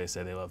 though, because they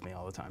say they love me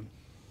all the time.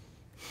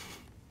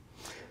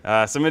 So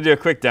I'm going to do a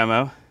quick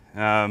demo.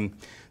 So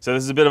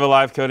this is a bit of a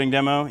live coding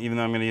demo, even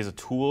though I'm going to use a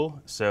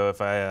tool. So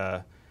if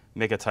I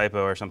make a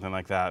typo or something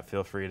like that,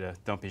 feel free to,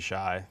 don't be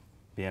shy,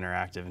 be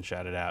interactive and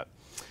shout it out.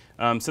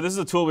 So this is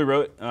a tool we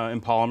wrote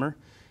in Polymer.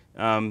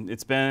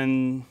 It's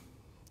been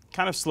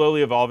kind of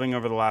slowly evolving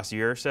over the last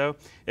year or so.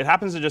 It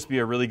happens to just be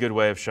a really good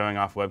way of showing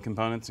off web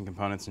components and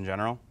components in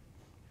general.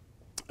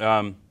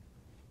 But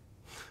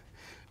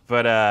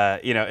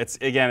you know,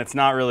 it's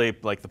not really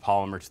like the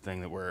Polymer thing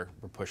that we're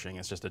pushing.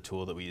 It's just a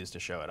tool that we use to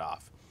show it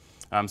off.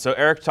 So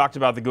Eric talked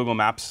about the Google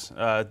Maps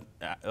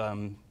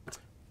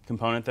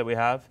component that we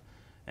have,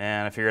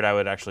 and I figured I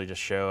would actually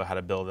just show how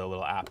to build a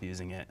little app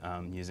using it,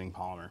 using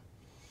Polymer.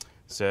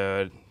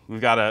 So we've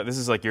got this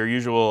is like your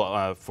usual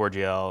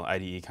 4GL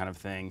IDE kind of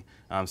thing.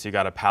 So you've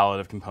got a palette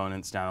of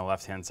components down the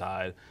left-hand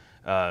side,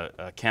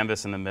 a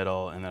canvas in the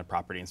middle, and then a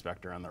property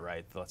inspector on the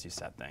right that lets you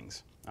set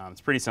things.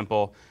 It's pretty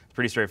simple. It's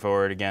pretty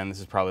straightforward. Again,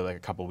 this is probably like a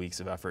couple weeks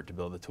of effort to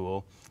build the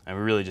tool, and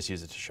we really just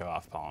use it to show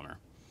off Polymer.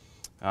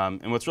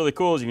 And what's really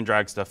cool is you can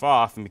drag stuff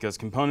off, and because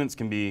components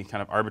can be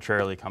kind of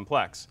arbitrarily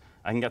complex,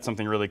 I can get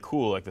something really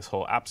cool like this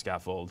whole app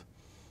scaffold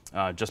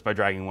just by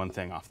dragging one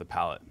thing off the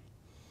palette.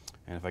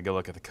 And if I go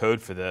look at the code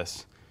for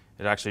this,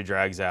 it actually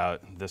drags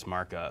out this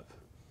markup,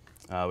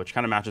 which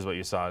kind of matches what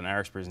you saw in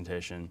Eric's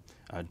presentation,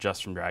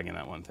 just from dragging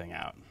that one thing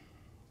out.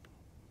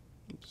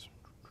 Oops.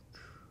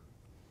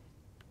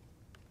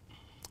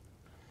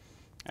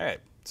 All right,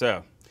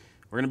 so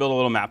we're going to build a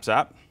little Maps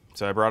app.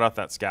 So I brought out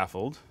that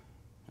scaffold,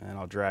 and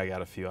I'll drag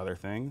out a few other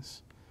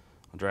things.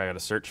 I'll drag out a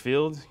search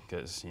field,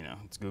 because you know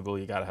it's Google,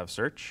 you got to have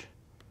search.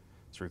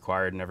 It's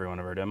required in every one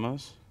of our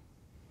demos.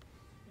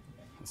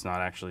 It's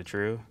not actually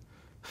true.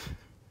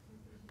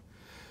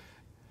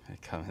 I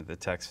come hit the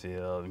text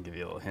field and give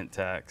you a little hint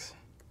text.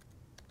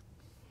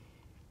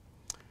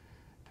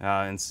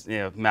 And you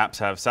know, maps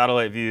have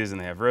satellite views and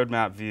they have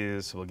roadmap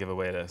views, so we'll give a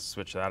way to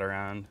switch that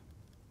around.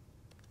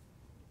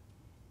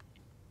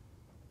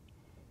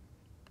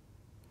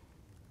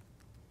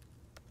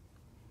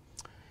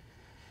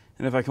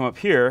 And if I come up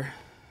here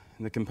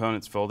in the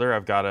components folder,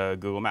 I've got a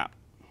Google Map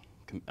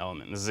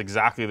element. This is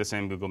exactly the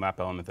same Google Map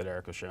element that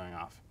Eric was showing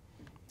off.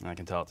 And I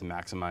can tell it to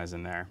maximize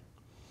in there.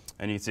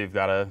 And you can see we've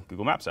got a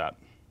Google Maps app.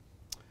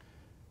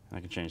 And I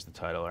can change the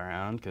title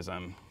around because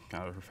I'm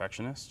kind of a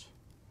perfectionist.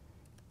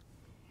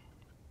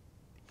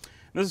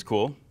 This is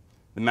cool.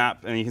 The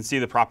map, and you can see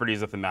the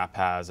properties that the map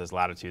has as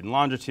latitude and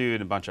longitude,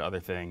 and a bunch of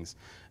other things.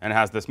 And it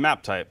has this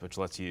map type, which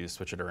lets you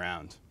switch it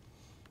around.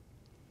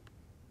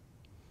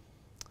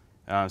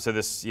 So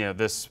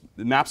this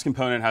maps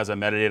component has a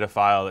metadata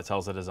file that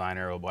tells the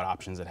designer what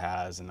options it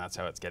has, and that's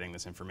how it's getting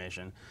this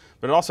information.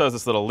 But it also has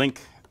this little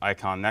link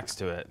icon next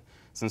to it.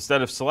 So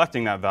instead of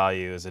selecting that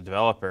value as a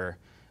developer,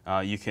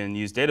 you can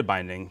use data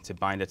binding to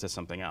bind it to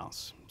something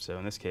else. So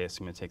in this case,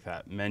 I'm going to take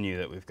that menu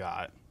that we've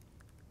got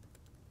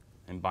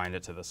and bind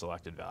it to the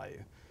selected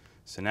value.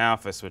 So now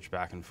if I switch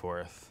back and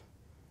forth,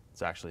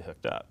 it's actually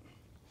hooked up.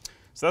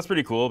 So that's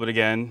pretty cool, but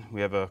again,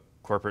 we have a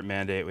corporate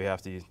mandate. We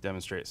have to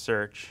demonstrate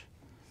search.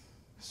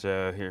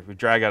 So here, we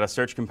drag out a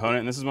search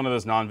component, and this is one of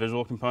those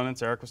non-visual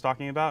components Eric was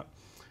talking about.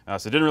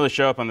 So it didn't really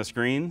show up on the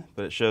screen,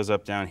 but it shows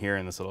up down here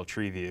in this little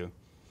tree view.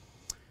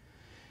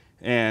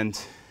 And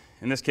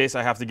in this case,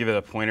 I have to give it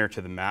a pointer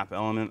to the map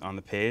element on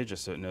the page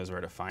just so it knows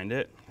where to find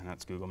it, and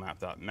that's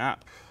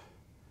googlemap.map.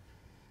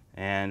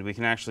 And we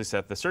can actually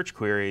set the search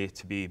query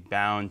to be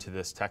bound to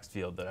this text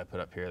field that I put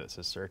up here that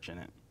says search in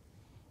it.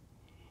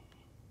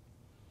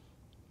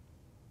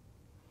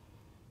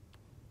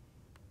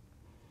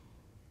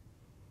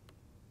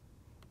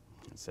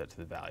 And set to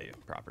the value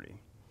property.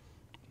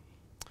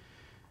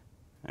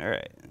 All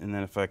right, and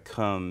then if I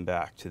come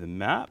back to the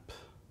map,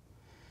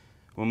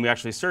 when we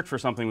actually search for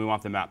something, we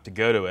want the map to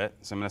go to it.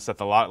 So I'm going to set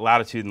the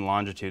latitude and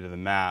longitude of the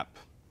map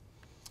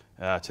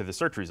to the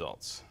search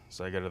results.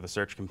 So I go to the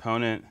search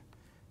component,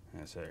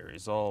 and I say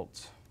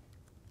result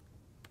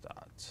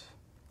dot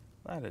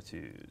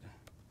latitude.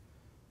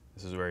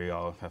 This is where you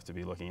all have to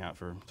be looking out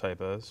for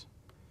typos.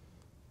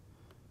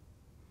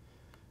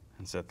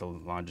 And set the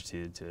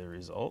longitude to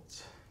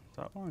result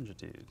dot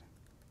longitude.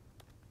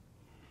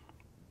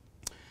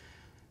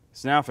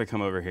 So now if I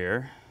come over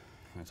here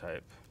and I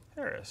type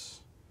Paris,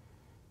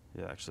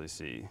 you'll actually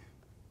see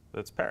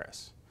that's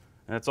Paris.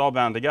 And it's all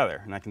bound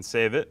together. And I can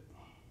save it.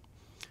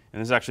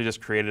 And this actually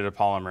just created a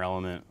Polymer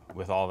element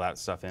with all that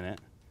stuff in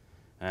it.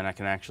 And I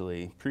can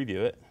actually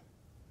preview it.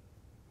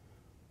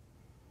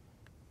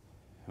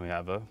 And we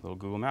have a little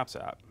Google Maps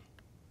app.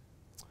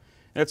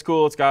 And it's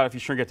cool. It's got, if you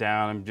shrink it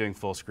down, I'm doing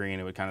full screen,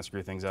 it would kind of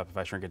screw things up if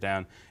I shrink it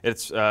down.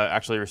 It's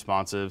actually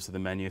responsive, so the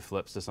menu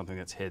flips to something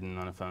that's hidden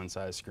on a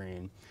phone-sized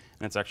screen.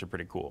 And it's actually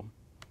pretty cool.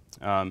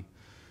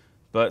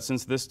 But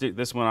since this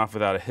went off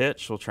without a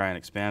hitch, we'll try and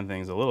expand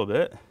things a little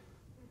bit.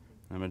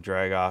 I'm going to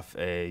drag off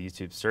a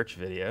YouTube search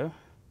video,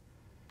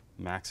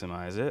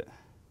 maximize it,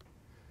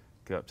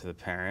 go up to the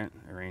parent,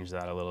 arrange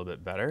that a little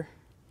bit better.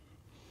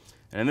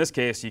 And in this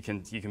case, you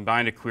can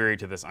bind a query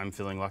to this I'm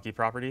feeling lucky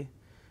property,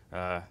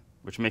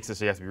 which makes it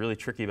so you have to be really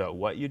tricky about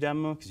what you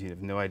demo because you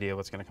have no idea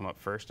what's going to come up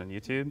first on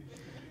YouTube.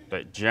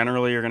 But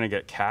generally, you're going to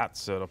get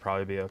cats, so it'll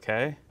probably be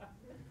OK.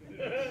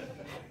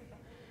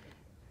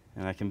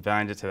 And I can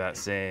bind it to that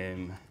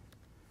same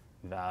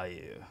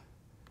value.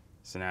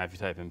 So now if you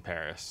type in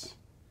Paris,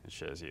 it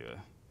shows you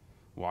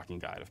a walking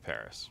guide of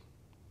Paris.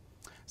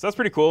 So that's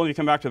pretty cool. You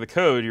come back to the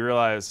code, you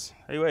realize,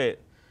 hey, wait,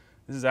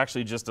 this is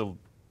actually just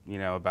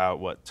about,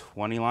 what,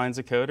 20 lines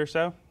of code or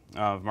so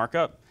of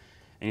markup.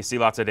 And you see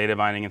lots of data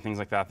binding and things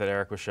like that that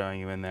Eric was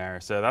showing you in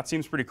there. So that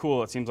seems pretty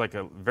cool. It seems like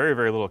a very,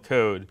 very little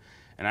code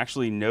and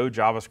actually no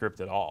JavaScript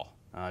at all,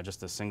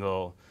 just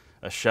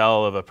a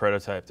shell of a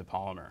prototype to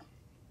Polymer.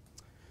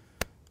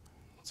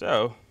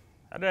 So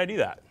how did I do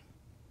that?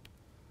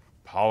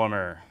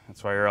 Polymer,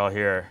 that's why you're all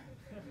here.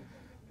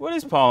 What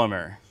is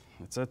Polymer?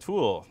 It's a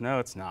tool. No,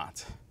 it's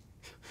not.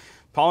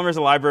 Polymer is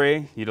a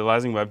library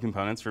utilizing web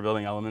components for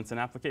building elements and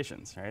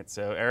applications, right?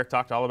 So Eric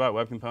talked all about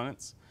web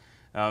components.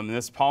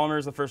 This Polymer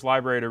is the first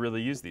library to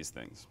really use these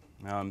things.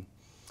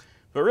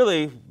 But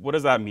really, what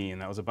does that mean?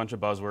 That was a bunch of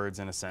buzzwords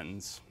in a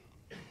sentence.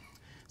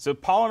 So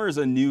Polymer is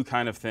a new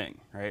kind of thing,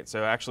 right?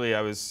 So actually,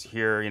 I was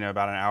here,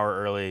 about an hour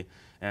early,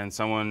 and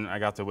I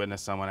got to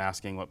witness someone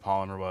asking what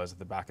Polymer was at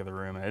the back of the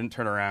room, and I didn't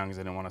turn around because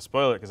I didn't want to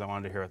spoil it because I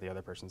wanted to hear what the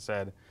other person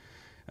said.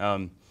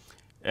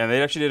 And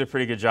they actually did a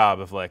pretty good job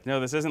of like, no,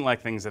 this isn't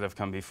like things that have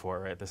come before,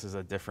 right? This is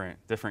a different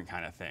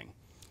kind of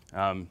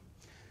thing.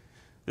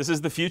 This is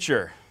the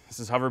future.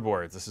 This is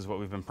hoverboards. This is what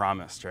we've been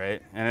promised,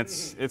 right? And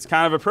it's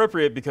kind of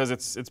appropriate because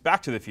it's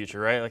back to the future,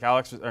 right? Like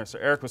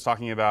Eric was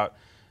talking about,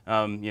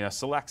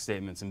 select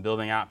statements and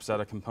building apps out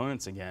of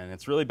components again.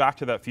 It's really back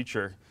to that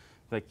future,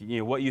 like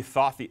what you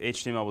thought the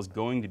HTML was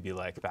going to be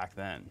like back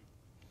then.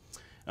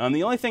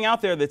 The only thing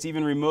out there that's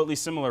even remotely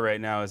similar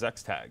right now is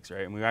X-tags,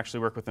 right? And we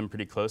actually work with them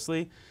pretty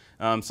closely.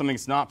 Something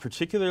that's not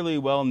particularly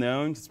well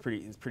known, it's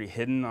pretty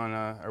hidden on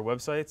our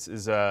websites,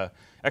 is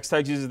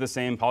X-tags uses the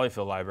same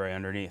polyfill library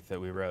underneath that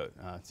we wrote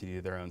to do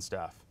their own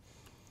stuff.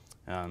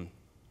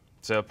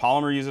 So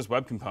Polymer uses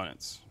web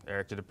components.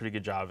 Eric did a pretty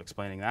good job of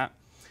explaining that.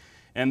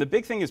 And the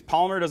big thing is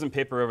Polymer doesn't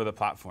paper over the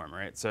platform,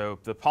 right? So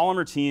the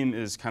Polymer team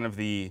is kind of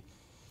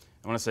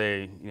I want to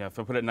say, if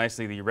I put it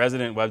nicely, the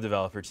resident web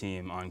developer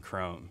team on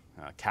Chrome.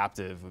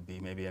 Captive would be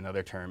maybe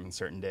another term in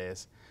certain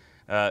days.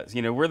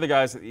 We're the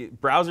guys,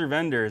 browser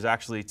vendors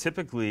actually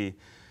typically,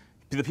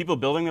 the people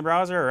building the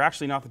browser are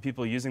actually not the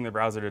people using the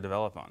browser to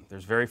develop on.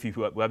 There's very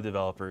few web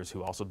developers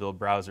who also build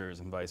browsers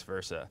and vice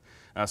versa.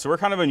 So we're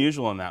kind of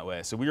unusual in that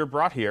way. So we were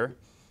brought here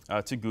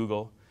to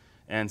Google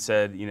and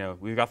said,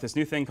 we've got this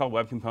new thing called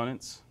web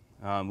components.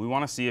 We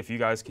want to see if you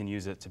guys can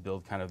use it to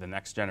build kind of the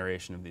next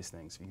generation of these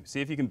things.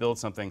 See if you can build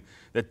something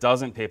that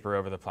doesn't paper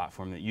over the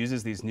platform, that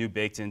uses these new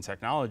baked-in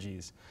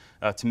technologies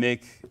to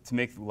make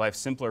life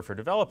simpler for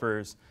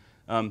developers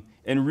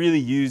and really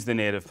use the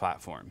native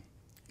platform.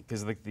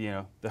 Because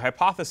the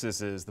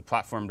hypothesis is the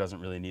platform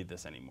doesn't really need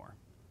this anymore.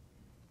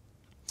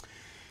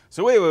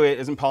 So wait,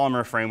 isn't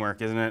Polymer a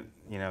framework? Isn't it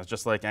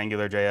just like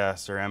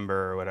AngularJS or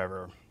Ember or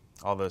whatever,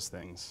 all those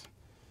things?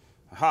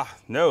 Aha,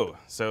 no.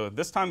 So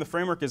this time the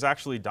framework is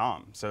actually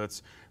DOM. So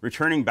it's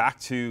returning back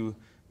to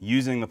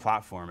using the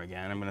platform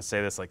again. I'm going to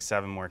say this like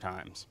 7 more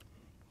times.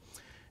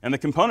 And the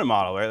component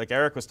model, right, like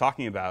Eric was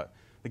talking about,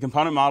 the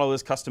component model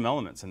is custom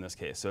elements in this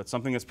case. So it's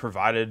something that's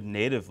provided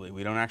natively.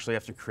 We don't actually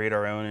have to create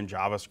our own in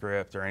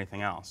JavaScript or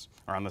anything else,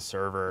 or on the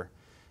server.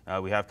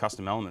 We have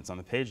custom elements on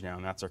the page now,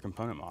 and that's our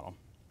component model.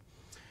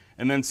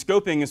 And then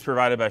scoping is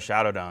provided by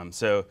Shadow DOM.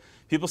 So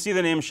people see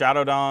the name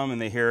Shadow DOM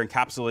and they hear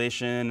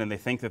encapsulation and they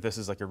think that this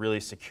is like a really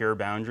secure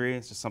boundary.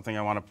 It's just something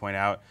I want to point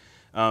out.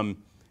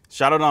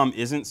 Shadow DOM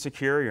isn't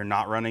secure. You're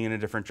not running in a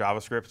different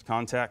JavaScript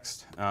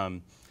context.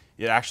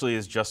 It actually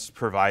is just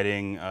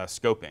providing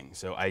scoping.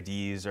 So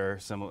IDs are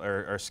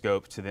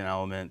scoped to the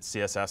element.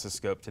 CSS is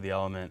scoped to the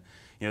element.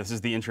 This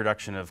is the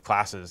introduction of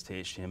classes to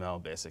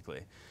HTML,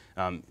 basically.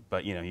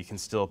 But you can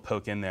still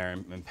poke in there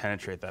and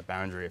penetrate that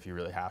boundary if you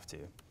really have to.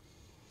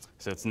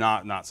 So it's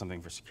not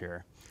something for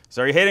secure.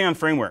 So are you hating on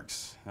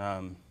frameworks?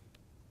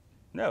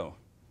 No.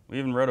 We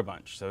even wrote a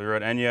bunch. So we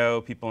wrote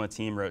Enyo, people on the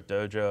team wrote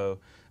Dojo.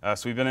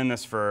 So we've been in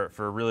this for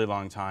a really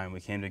long time.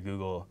 We came to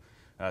Google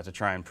to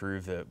try and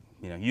prove that,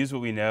 use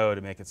what we know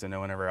to make it so no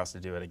one ever has to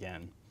do it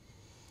again.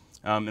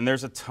 And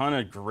there's a ton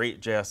of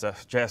great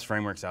JS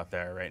frameworks out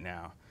there right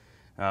now.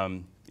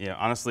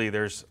 Honestly,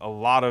 there's a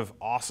lot of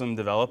awesome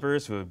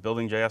developers who are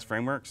building JS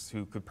frameworks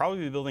who could probably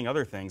be building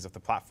other things if the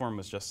platform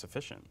was just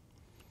sufficient.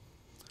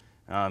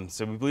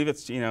 So we believe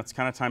it's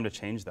kind of time to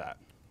change that.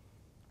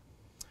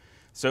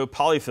 So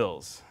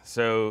polyfills.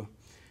 So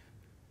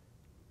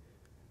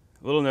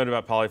a little note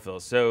about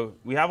polyfills. So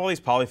we have all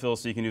these polyfills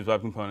so you can use web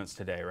components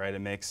today, right? It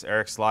makes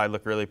Eric's slide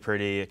look really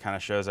pretty. It kind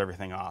of shows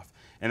everything off.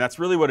 And that's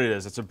really what it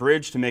is. It's a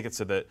bridge to make it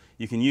so that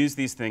you can use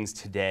these things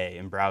today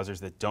in browsers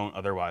that don't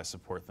otherwise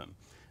support them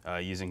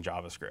using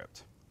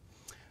JavaScript.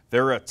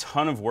 There were a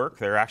ton of work.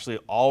 They're actually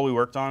all we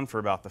worked on for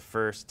about the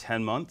first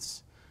 10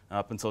 months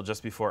up until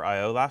just before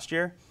I/O last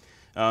year.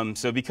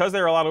 So because they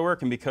were a lot of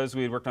work and because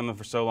we had worked on them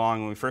for so long,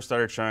 when we first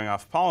started showing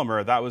off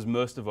Polymer, that was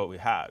most of what we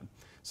had.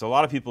 So a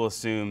lot of people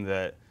assume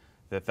that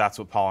that's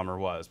what Polymer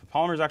was. But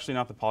Polymer is actually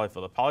not the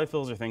polyfill. The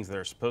polyfills are things that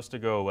are supposed to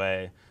go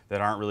away that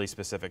aren't really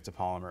specific to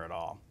Polymer at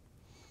all.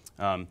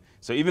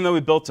 So even though we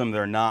built them,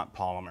 they're not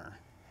Polymer.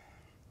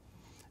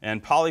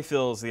 And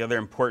polyfills, the other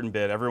important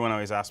bit, everyone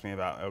always asks me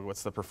about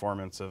what's the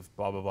performance of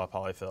blah, blah, blah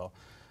polyfill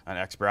on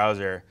X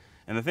browser.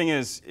 And the thing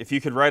is, if you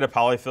could write a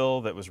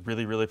polyfill that was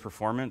really, really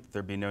performant,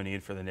 there'd be no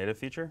need for the native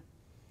feature.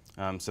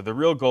 So the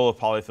real goal of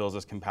polyfills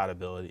is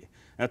compatibility.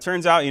 And it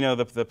turns out,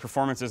 the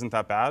performance isn't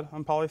that bad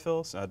on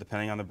polyfills,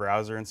 depending on the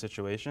browser and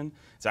situation.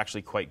 It's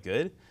actually quite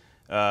good.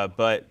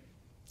 But,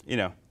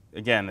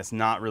 again, that's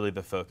not really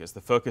the focus.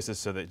 The focus is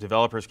so that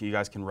developers, you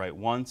guys can write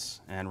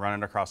once and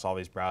run it across all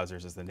these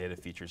browsers as the native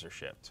features are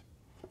shipped.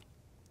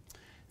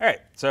 All right,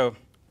 so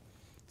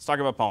let's talk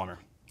about Polymer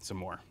some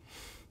more.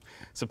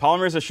 So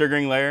Polymer is a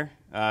sugaring layer.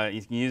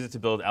 You can use it to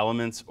build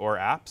elements or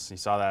apps. You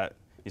saw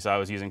I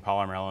was using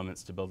Polymer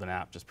elements to build an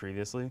app just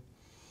previously.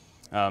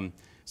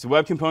 So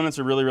web components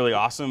are really, really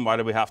awesome. Why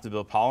do we have to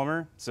build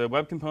Polymer? So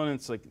web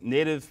components, like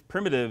native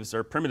primitives,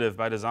 are primitive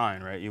by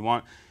design,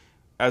 right?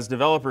 As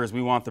developers,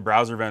 we want the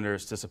browser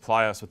vendors to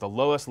supply us with the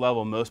lowest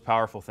level, most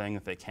powerful thing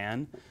that they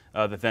can,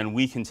 that then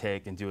we can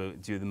take and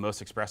do the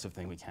most expressive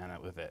thing we can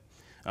with it.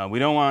 We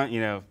don't want,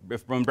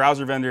 when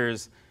browser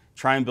vendors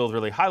try and build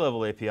really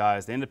high-level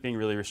APIs, they end up being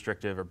really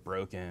restrictive or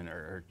broken,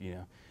 or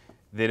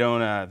they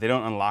don't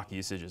unlock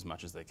usage as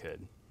much as they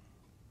could.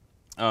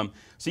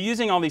 So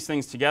using all these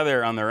things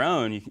together on their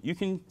own, you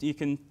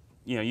can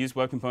use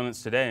web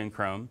components today in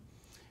Chrome,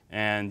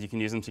 and you can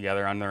use them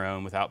together on their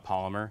own without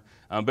Polymer.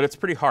 But it's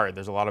pretty hard.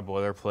 There's a lot of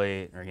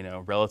boilerplate,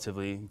 or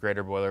relatively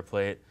greater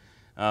boilerplate,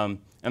 and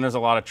there's a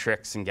lot of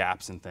tricks and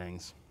gaps and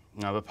things.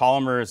 But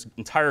Polymer's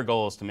entire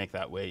goal is to make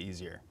that way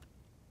easier.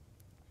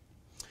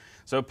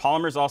 So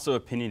Polymer is also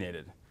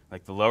opinionated.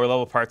 Like the lower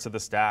level parts of the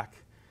stack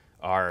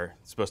are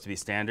supposed to be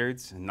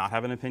standards and not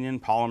have an opinion.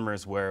 Polymer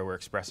is where we're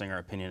expressing our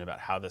opinion about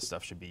how this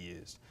stuff should be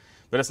used.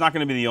 But it's not going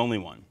to be the only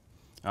one.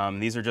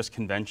 These are just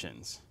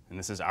conventions. And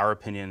this is our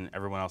opinion.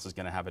 Everyone else is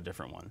going to have a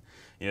different one.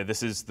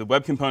 The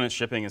web component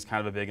shipping is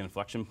kind of a big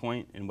inflection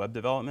point in web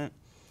development.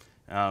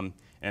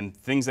 And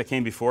things that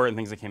came before it and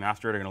things that came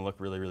after it are going to look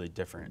really, really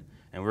different.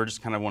 And we're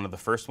just kind of one of the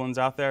first ones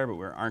out there, but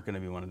we aren't going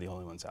to be one of the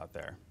only ones out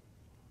there.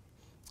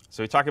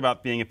 So we talk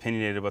about being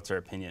opinionated. What's our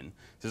opinion?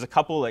 There's a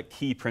couple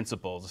key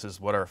principles. This is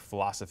what our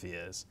philosophy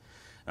is.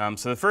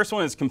 So the first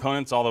one is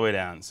components all the way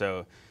down.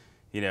 So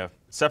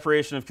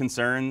separation of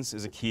concerns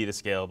is a key to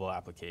scalable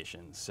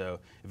applications. So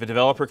if a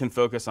developer can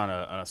focus on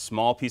a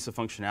small piece of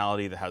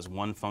functionality that has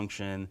one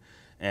function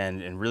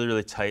and really,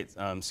 really tight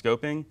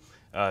scoping,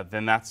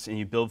 then and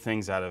you build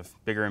things out of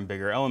bigger and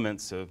bigger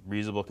elements, so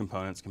reusable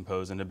components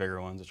compose into bigger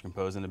ones, which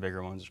compose into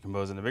bigger ones, which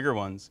compose into bigger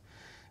ones.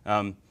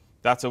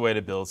 That's a way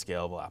to build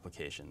scalable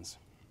applications.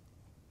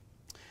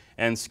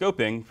 And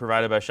scoping,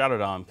 provided by Shadow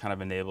DOM, kind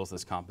of enables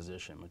this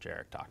composition, which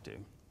Eric talked to.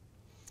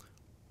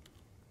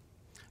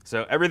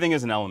 So everything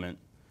is an element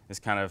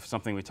is kind of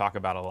something we talk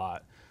about a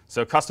lot.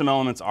 So custom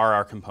elements are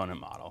our component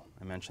model.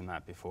 I mentioned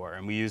that before.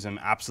 And we use them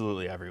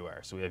absolutely everywhere.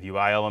 So we have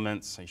UI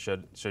elements. I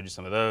showed you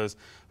some of those.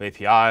 We have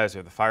APIs. We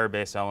have the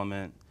Firebase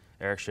element.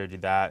 Eric showed you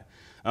that.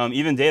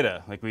 Even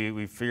data. Like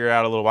we figured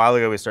out a little while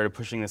ago, we started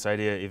pushing this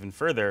idea even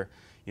further.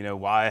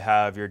 Why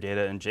have your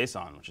data in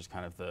JSON, which is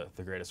kind of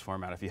the greatest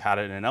format. If you had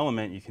it in an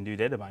element, you can do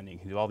data binding. You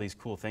can do all these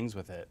cool things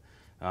with it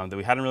that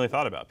we hadn't really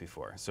thought about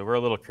before. So we're a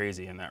little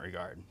crazy in that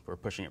regard. We're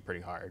pushing it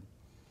pretty hard.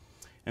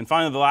 And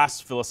finally, the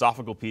last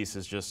philosophical piece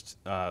is just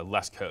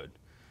less code.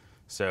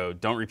 So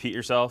don't repeat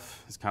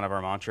yourself is kind of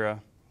our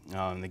mantra.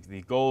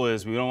 The goal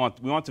is we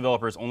want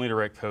developers only to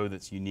write code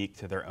that's unique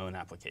to their own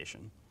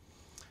application.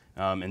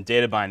 And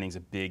data binding is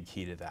a big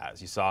key to that.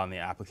 As you saw in the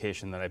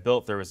application that I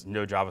built, there was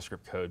no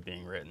JavaScript code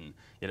being written,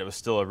 yet it was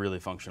still a really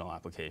functional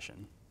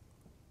application.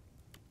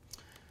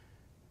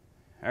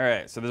 All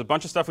right, so there's a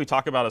bunch of stuff we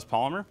talk about as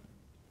Polymer.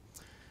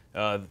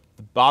 The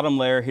bottom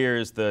layer here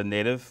is the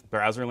native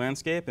browser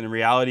landscape, and in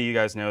reality, you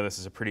guys know this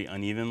is a pretty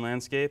uneven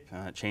landscape.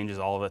 It changes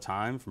all the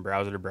time from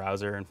browser to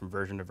browser and from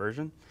version to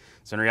version.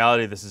 So in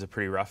reality, this is a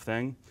pretty rough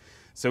thing.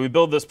 So we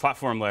build this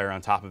platform layer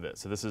on top of it.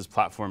 So this is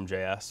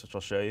platform.js, which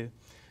I'll show you.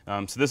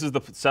 So this is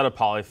the set of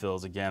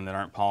polyfills, again, that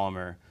aren't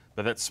Polymer,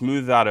 but that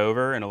smooth that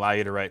over and allow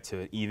you to write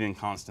to an even,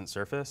 constant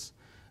surface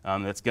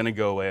that's going to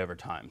go away over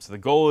time. So the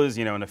goal is,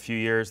 in a few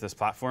years, this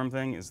platform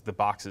thing is the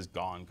box is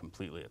gone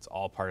completely. It's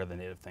all part of the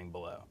native thing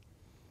below.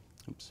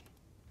 Oops.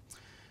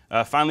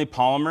 Finally,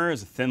 Polymer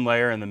is a thin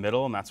layer in the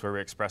middle, and that's where we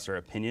express our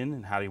opinion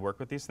and how do you work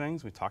with these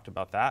things. We talked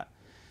about that.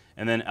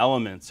 And then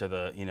elements are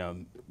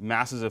the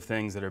masses of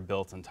things that are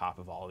built on top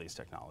of all of these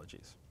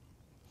technologies.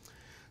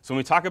 So when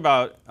we talk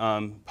about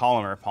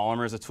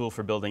Polymer is a tool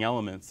for building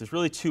elements. There's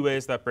really two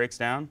ways that breaks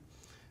down,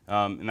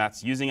 and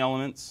that's using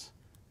elements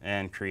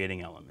and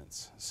creating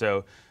elements.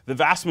 So the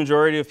vast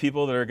majority of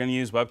people that are going to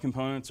use web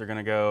components are going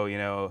to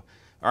go,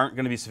 aren't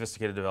going to be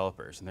sophisticated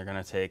developers, and they're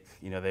going to take,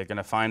 they're going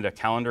to find a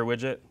calendar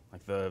widget,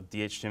 like the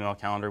DHTML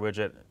calendar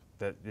widget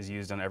that is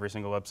used on every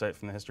single website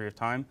from the history of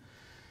time.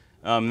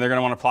 They're going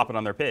to want to plop it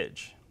on their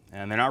page,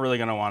 and they're not really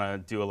going to want to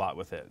do a lot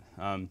with it.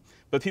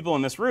 But people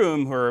in this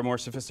room who are more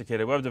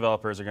sophisticated web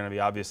developers are going to be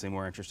obviously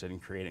more interested in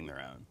creating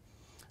their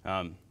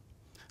own.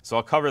 So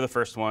I'll cover the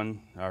first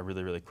one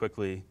really, really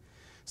quickly.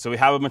 So we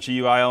have a bunch of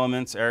UI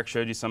elements. Eric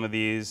showed you some of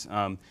these.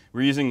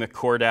 We're using the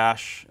core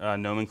dash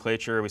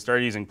nomenclature. We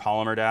started using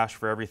Polymer dash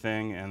for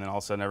everything, and then all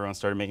of a sudden everyone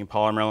started making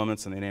Polymer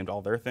elements, and they named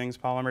all their things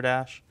Polymer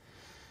dash.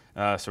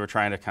 So we're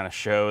trying to kind of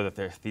show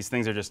that these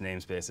things are just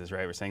namespaces,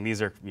 right? We're saying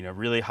these are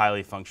really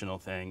highly functional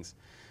things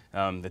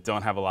that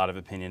don't have a lot of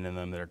opinion in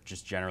them, that are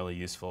just generally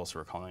useful, so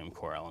we're calling them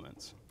core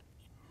elements.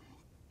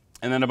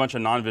 And then a bunch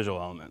of non-visual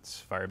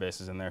elements.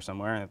 Firebase is in there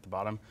somewhere at the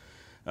bottom.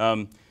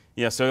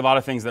 So a lot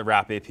of things that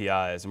wrap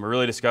APIs, and we're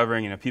really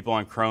discovering, people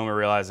on Chrome are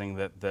realizing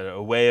that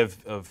a way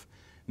of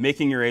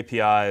making your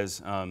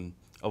APIs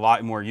a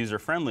lot more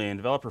user-friendly and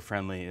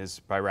developer-friendly is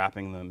by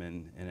wrapping them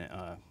in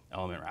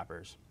element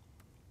wrappers.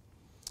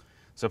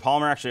 So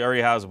Polymer actually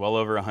already has well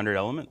over 100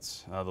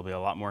 elements. There'll be a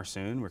lot more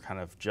soon. We're kind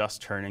of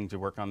just turning to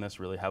work on this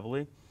really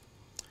heavily.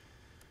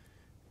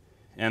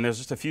 And there's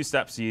just a few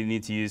steps you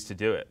need to use to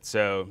do it.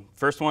 So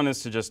first one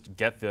is to just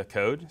get the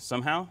code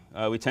somehow.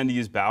 We tend to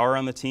use Bower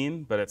on the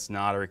team, but it's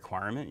not a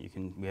requirement.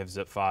 We have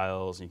zip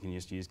files. You can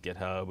just use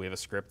GitHub. We have a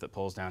script that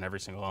pulls down every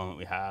single element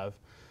we have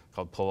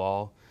called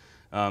pullall.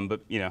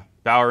 But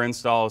Bower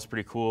install is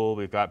pretty cool.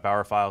 We've got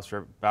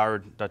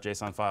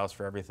Bower.json files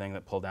for everything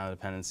that pull down the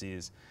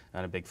dependencies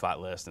and a big flat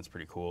list. That's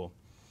pretty cool.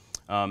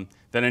 Then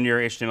in your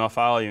HTML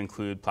file, you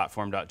include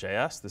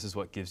platform.js. This is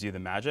what gives you the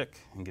magic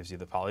and gives you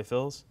the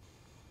polyfills.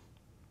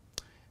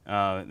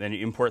 Then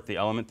you import the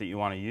element that you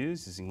want to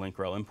use using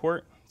link-rel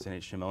import. It's an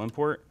HTML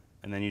import,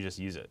 and then you just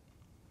use it.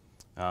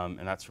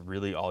 And that's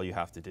really all you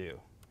have to do.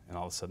 And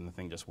all of a sudden, the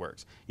thing just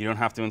works. You don't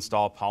have to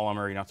install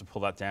Polymer. You don't have to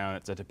pull that down.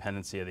 It's a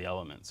dependency of the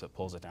element, so it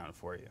pulls it down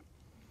for you.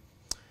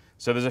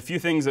 So there's a few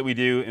things that we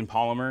do in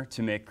Polymer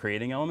to make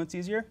creating elements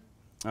easier.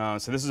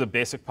 So this is a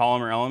basic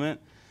Polymer element.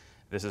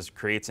 This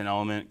creates an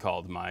element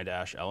called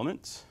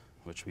my-element,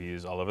 which we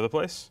use all over the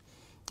place.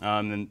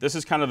 And this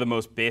is kind of the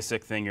most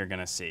basic thing you're going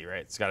to see,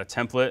 right? It's got a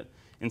template.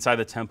 Inside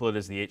the template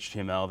is the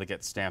HTML that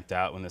gets stamped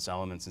out when this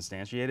element's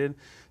instantiated.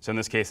 So in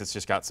this case, it's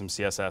just got some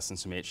CSS and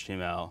some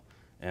HTML,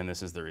 and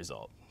this is the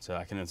result. So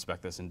I can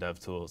inspect this in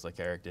DevTools like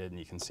Eric did, and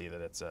you can see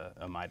that it's a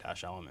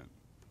my-element.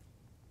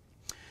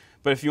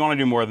 But if you want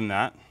to do more than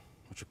that,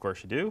 which of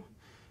course you do,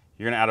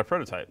 you're going to add a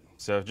prototype.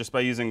 So just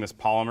by using this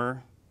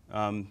Polymer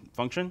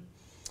function,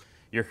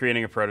 you're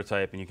creating a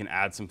prototype, and you can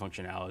add some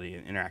functionality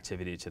and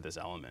interactivity to this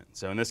element.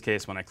 So in this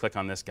case, when I click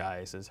on this guy,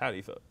 it says,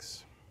 "Howdy,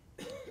 folks."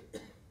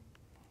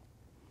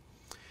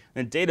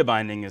 And data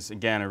binding is,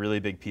 again, a really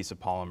big piece of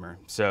Polymer.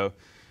 So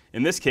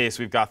in this case,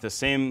 we've got the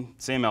same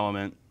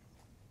element,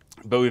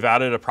 but we've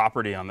added a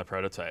property on the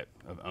prototype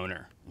of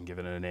owner and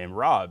given it a name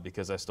Rob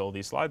because I stole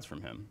these slides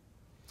from him.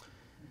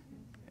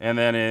 And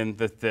then in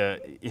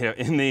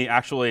in the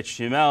actual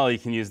HTML, you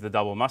can use the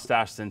double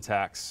mustache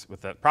syntax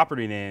with that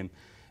property name,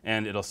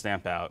 and it'll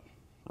stamp out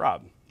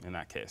Rob in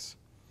that case.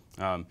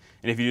 And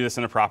if you do this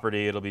in a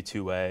property, it'll be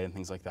two-way and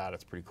things like that.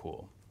 It's pretty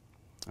cool.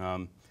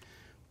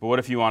 But what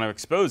if you want to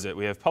expose it?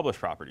 We have publish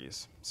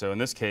properties. So in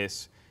this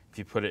case, if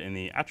you put it in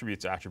the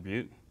attributes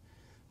attribute,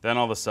 then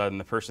all of a sudden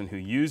the person who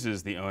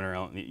uses the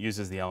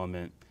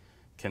element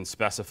can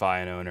specify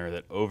an owner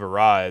that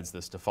overrides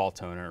this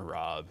default owner,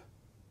 Rob,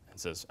 and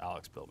says,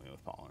 "Alex built me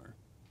with Polymer."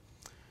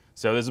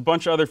 So there's a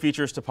bunch of other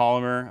features to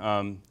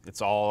Polymer.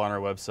 It's all on our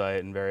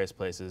website in various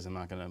places. I'm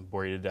not going to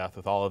bore you to death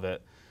with all of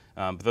it.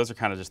 But those are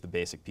kind of just the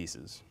basic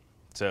pieces.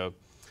 So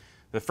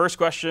the first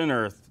question,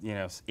 or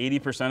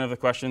 80% of the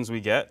questions we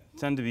get,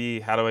 tend to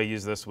be, how do I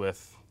use this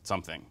with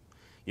something?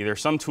 Either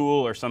some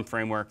tool or some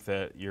framework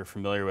that you're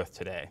familiar with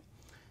today.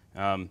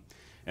 And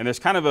there's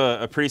kind of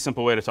a pretty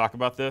simple way to talk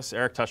about this.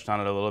 Eric touched on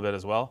it a little bit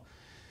as well.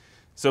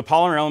 So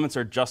Polymer elements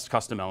are just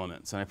custom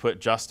elements, and I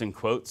put just in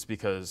quotes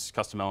because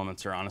custom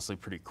elements are honestly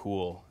pretty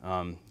cool,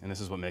 and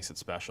this is what makes it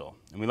special.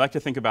 And we like to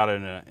think about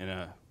it in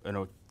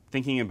a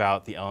thinking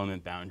about the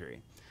element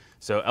boundary.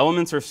 So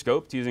elements are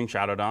scoped using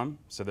Shadow DOM,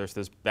 so there's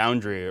this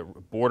boundary, a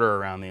border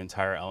around the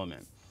entire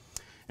element.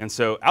 And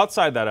so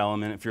outside that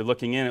element, if you're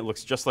looking in, it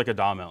looks just like a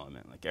DOM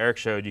element. Like Eric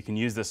showed, you can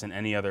use this in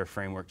any other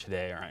framework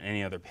today or on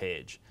any other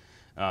page.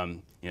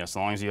 So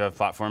long as you have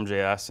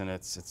Platform.js and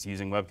it's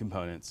using web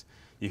components,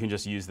 you can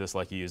just use this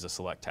like you use a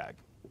select tag.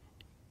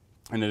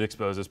 And it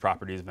exposes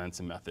properties, events,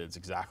 and methods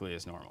exactly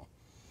as normal.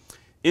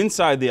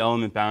 Inside the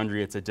element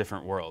boundary, it's a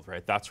different world,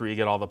 right? That's where you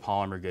get all the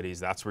Polymer goodies.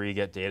 That's where you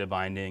get data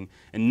binding.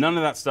 And none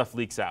of that stuff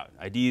leaks out.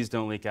 IDs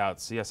don't leak out.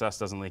 CSS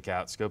doesn't leak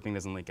out. Scoping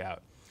doesn't leak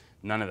out.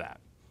 None of that.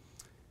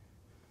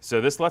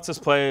 So this lets us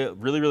play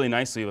really, really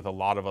nicely with a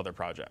lot of other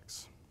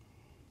projects.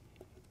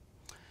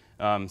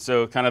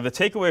 So kind of the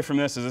takeaway from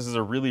this is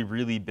a really,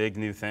 really big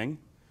new thing.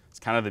 It's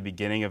kind of the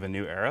beginning of a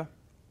new era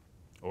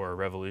or a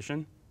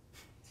revolution.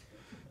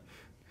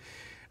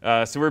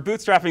 So we're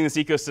bootstrapping this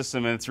ecosystem,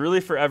 and it's really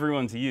for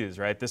everyone to use,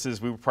 right?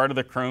 We're part of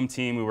the Chrome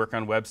team. We work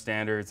on web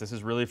standards. This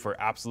is really for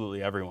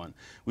absolutely everyone.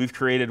 We've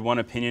created one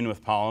opinion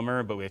with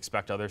Polymer, but we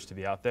expect others to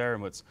be out there.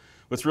 And what's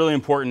really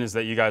important is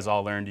that you guys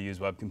all learn to use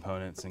web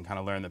components and kind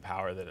of learn the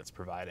power that it's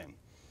providing.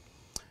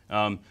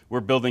 We're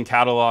building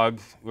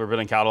catalogs. We're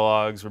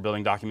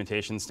building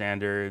documentation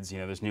standards.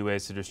 There's new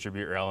ways to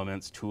distribute your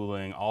elements,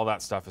 tooling, all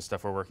that stuff is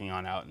stuff we're working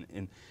on out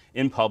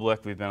in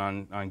public. We've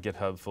been on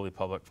GitHub fully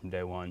public from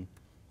day one.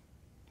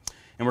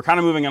 And we're kind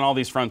of moving on all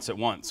these fronts at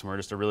once. We're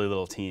just a really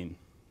little team.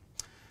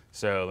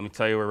 So let me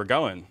tell you where we're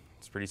going.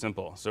 It's pretty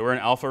simple. So we're in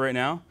alpha right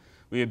now.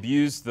 We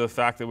abused the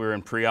fact that we were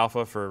in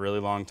pre-alpha for a really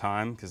long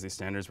time because these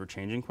standards were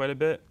changing quite a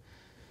bit.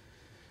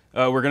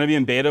 We're going to be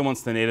in beta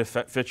once the native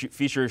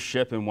features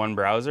ship in one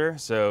browser.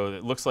 So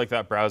it looks like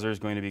that browser is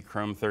going to be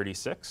Chrome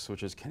 36,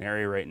 which is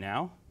Canary right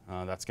now.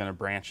 That's going to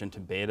branch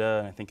into beta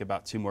in, I think,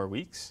 about 2 more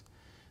weeks.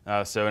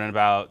 So in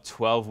about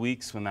 12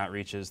 weeks when that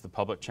reaches the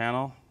public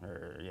channel,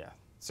 or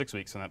 7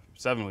 weeks when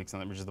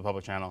that reaches the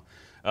public channel,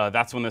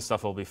 that's when this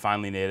stuff will be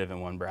finally native in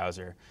one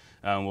browser.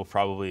 We'll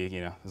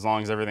probably, as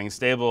long as everything's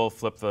stable,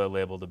 flip the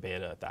label to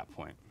beta at that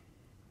point.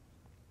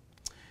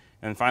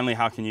 And finally,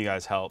 how can you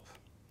guys help?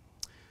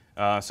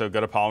 So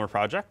go to Polymer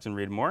Project and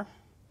read more.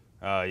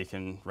 You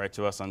can write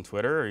to us on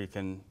Twitter, or you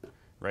can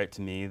write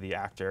to me, the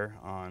actor,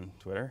 on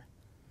Twitter.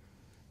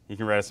 You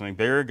can write us something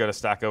bigger. Go to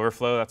Stack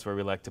Overflow. That's where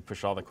we like to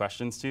push all the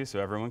questions to so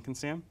everyone can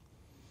see them.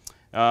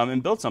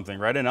 And build something.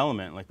 Write an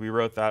element. Like we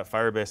wrote that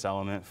Firebase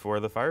element for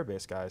the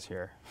Firebase guys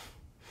here.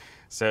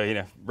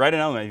 So write an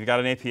element. If you've got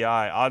an API,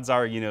 odds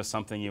are you know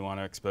something you want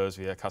to expose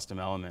via a custom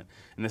element.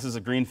 And this is a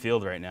green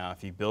field right now.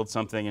 If you build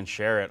something and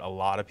share it, a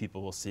lot of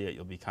people will see it.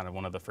 You'll be kind of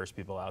one of the first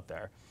people out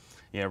there.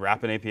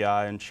 Wrap an API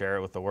and share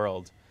it with the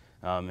world,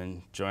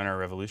 and join our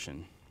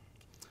revolution.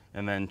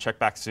 And then check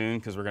back soon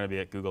because we're going to be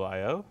at Google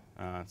I/O.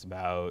 It's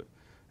about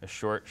a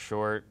short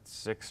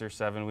 6 or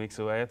 7 weeks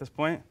away at this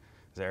point.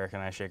 As Eric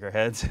and I shake our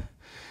heads,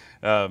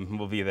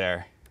 we'll be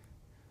there.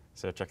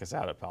 So check us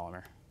out at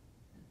Polymer.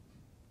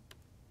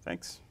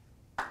 Thanks.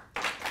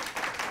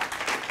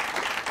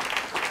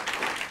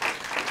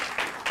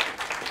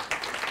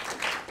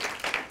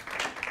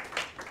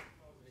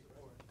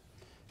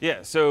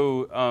 Yeah,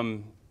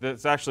 so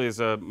this actually is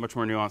a much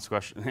more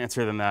nuanced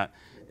answer than that.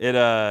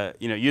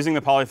 Using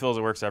the polyfills,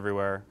 it works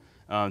everywhere.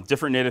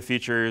 Different native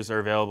features are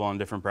available on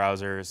different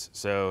browsers.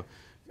 So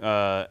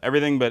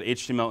everything but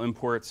HTML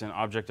imports and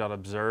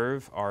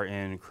object.observe are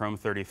in Chrome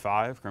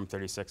 35. Chrome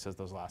 36 has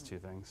those last 2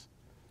 things.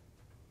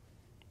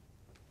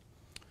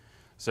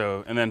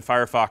 So, and then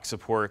Firefox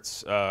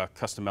supports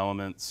custom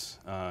elements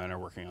and are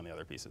working on the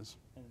other pieces.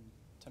 And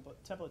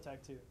template tag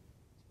too.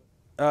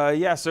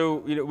 Yeah, so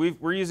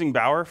we're using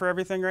Bower for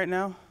everything right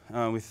now,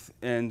 and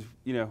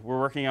we're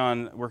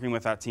working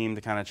with that team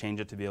to kind of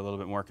change it to be a little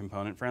bit more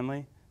component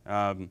friendly.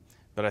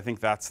 But I think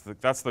that's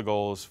the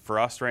goals for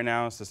us right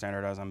now is to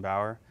standardize on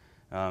Bower,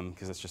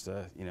 because it's just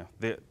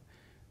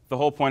the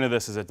whole point of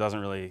this is it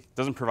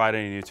doesn't provide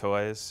any new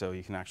toys, so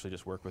you can actually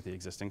just work with the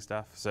existing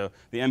stuff. So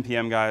the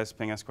NPM guys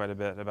ping us quite a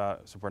bit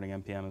about supporting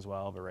NPM as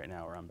well, but right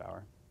now we're on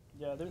Bower.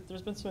 Yeah,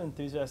 there's been some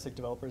enthusiastic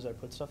developers that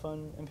put stuff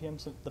on NPM,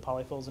 so the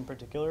polyfills in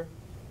particular.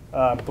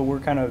 But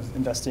we're kind of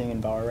investing in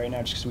Bower right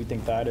now just because we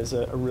think that is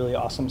a really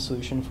awesome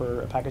solution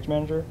for a package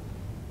manager,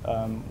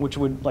 which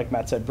would, like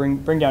Matt said,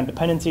 bring down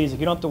dependencies.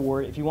 If you don't have to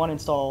worry, if you want to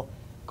install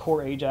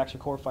core Ajax or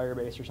core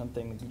Firebase or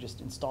something, you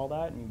just install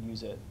that and you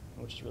use it,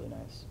 which is really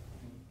nice.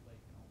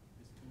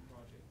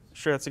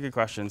 Sure, that's a good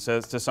question.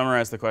 So to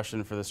summarize the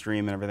question for the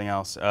stream and everything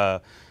else,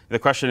 the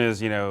question is,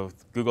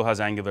 Google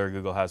has Angular,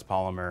 Google has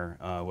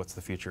Polymer. What's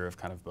the future of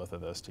kind of both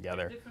of those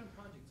together? Different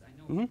projects,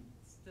 I know.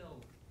 Still.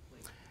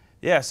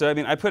 Yeah, so I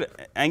mean,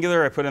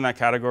 Angular I put in that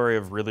category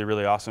of really,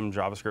 really awesome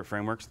JavaScript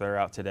frameworks that are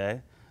out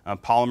today.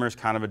 Polymer is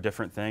kind of a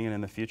different thing, and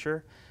in the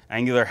future,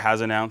 Angular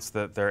has announced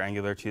that their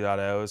Angular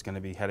 2.0 is going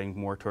to be heading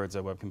more towards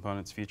a web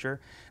components future.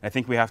 And I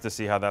think we have to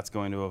see how that's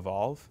going to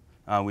evolve.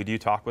 We do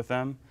talk with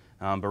them.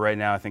 But right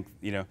now, I think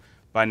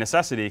by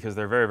necessity, because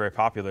they're very, very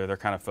popular, they're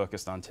kind of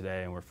focused on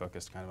today, and we're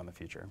focused kind of on the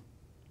future.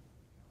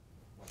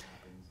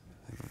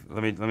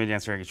 Let me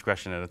answer each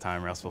question at a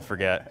time, or else we'll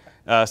forget.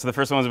 So the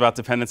first one was about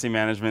dependency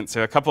management.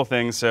 So a couple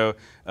things. So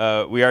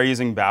we are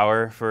using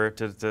Bower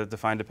to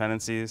define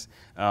dependencies,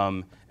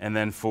 and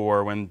then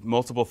for when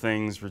multiple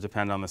things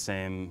depend on the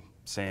same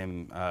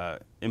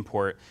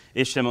import,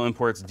 HTML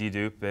imports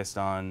dedupe based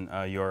on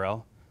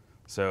URL.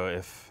 So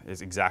if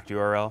it's exact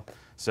URL.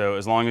 So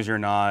as long as you're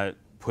not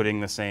putting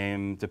the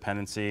same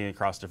dependency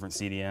across different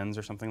CDNs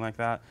or something like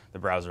that, the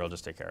browser will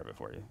just take care of it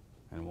for you,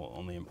 and we'll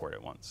only import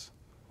it once.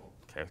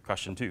 Okay,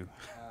 question 2.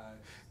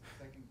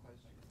 Second question.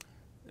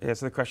 Yeah,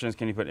 so the question is,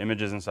 can you put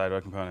images inside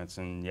web components?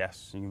 And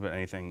yes, you can put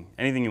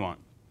anything you want.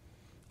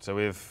 So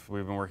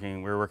we're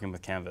working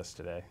with Canvas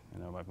today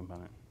in a web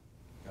component.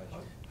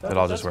 Gotcha. It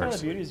all just That's kind works.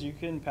 of the beauty is you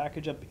can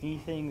package up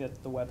anything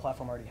that the web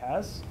platform already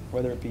has,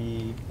 whether it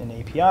be an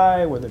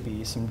API, whether it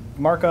be some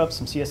markup,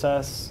 some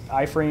CSS,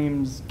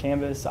 iframes,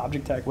 Canvas,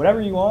 object tag, whatever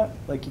you want.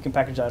 Like you can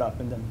package that up,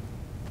 and then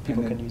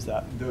people can use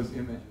that. Those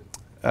images.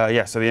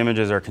 Yeah, so the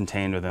images are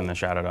contained within the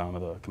shadow DOM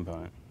of the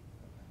component.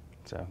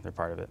 So they're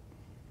part of it.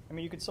 I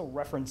mean, you could still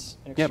reference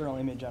an Yep. external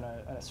image on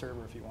a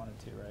server if you wanted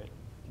to, right?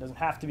 It doesn't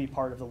have to be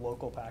part of the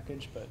local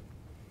package, but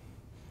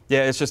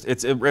Yeah, it's just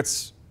it's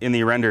in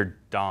the rendered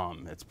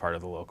DOM. It's part of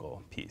the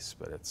local piece,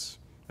 but it's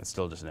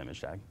still just an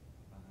image tag.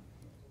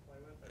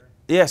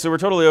 Yeah, so we're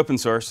totally open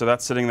source. So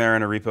that's sitting there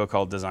in a repo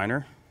called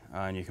Designer,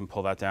 and you can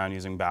pull that down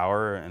using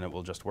Bower, and it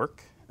will just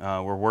work.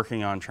 We're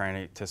working on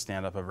trying to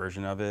stand up a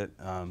version of it.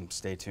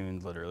 Stay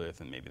tuned, literally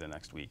within maybe the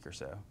next week or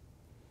so.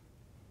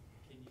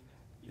 Can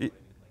you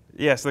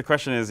Yeah, so the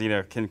question is,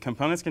 can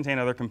components contain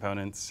other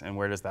components, and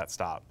where does that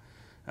stop?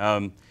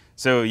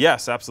 So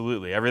yes,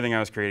 absolutely. Everything I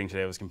was creating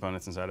today was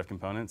components inside of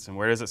components, and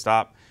where does it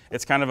stop?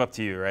 It's kind of up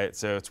to you, right?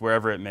 So it's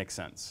wherever it makes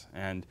sense.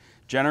 And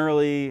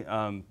generally,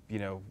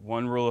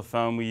 one rule of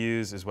thumb we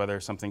use is whether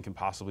something can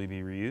possibly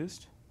be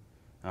reused.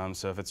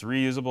 So if it's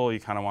reusable, you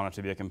kind of want it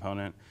to be a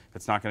component. If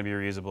it's not going to be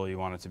reusable, you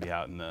want it to be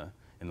out in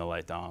the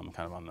light DOM,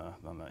 kind of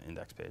on the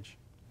index page.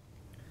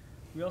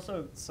 we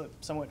also,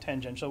 somewhat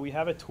tangential, we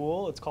have a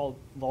tool. It's called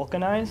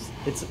Vulcanize.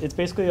 It's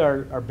basically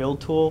our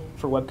build tool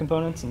for web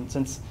components. And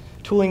since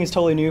tooling is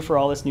totally new for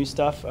all this new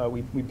stuff,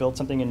 we built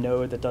something in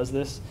Node that does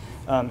this.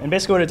 And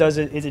basically what it does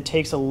is it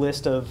takes a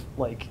list of,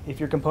 like, if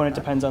your component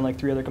depends on like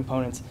 3 other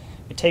components,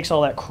 it takes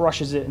all that,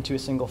 crushes it into a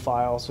single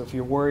file. So if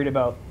you're worried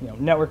about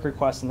network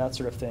requests and that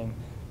sort of thing,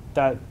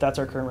 that's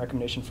our current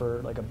recommendation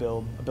for like a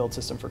build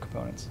system for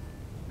components.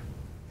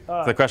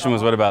 The question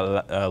was, what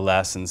about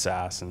less and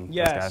Sass and those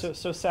yeah, guys?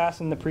 so Sass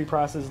and the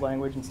preprocessed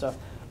language and stuff.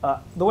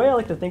 The way I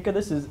like to think of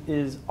this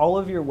is all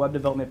of your web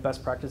development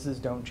best practices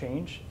don't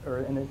change,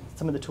 and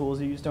some of the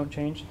tools you use don't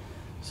change.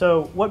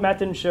 So what Matt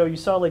didn't show, you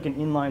saw like an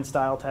inline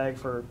style tag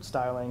for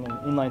styling, and an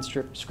inline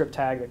script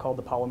tag that called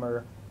the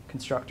Polymer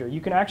constructor.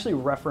 You can actually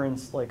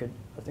reference like an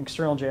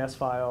external JS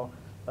file.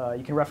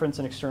 You can reference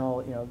an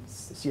external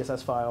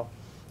CSS file.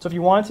 So if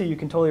you want to, you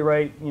can totally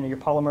write your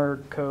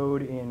Polymer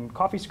code in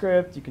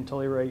CoffeeScript. You can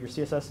totally write your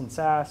CSS in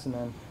Sass, and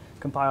then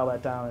compile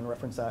that down and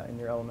reference that in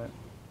your element.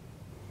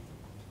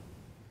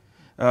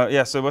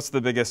 Yeah, so what's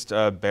the biggest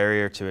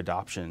barrier to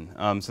adoption?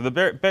 So the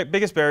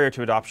biggest barrier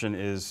to adoption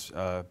is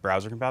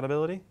browser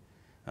compatibility.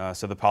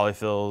 So the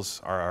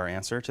polyfills are our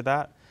answer to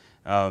that.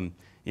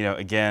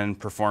 Again,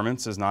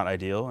 performance is not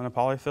ideal in a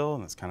polyfill,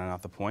 and that's kind of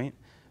not the point.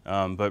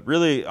 But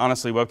really,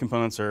 honestly, web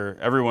components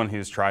everyone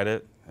who's tried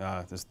it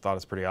just thought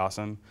it's pretty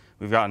awesome.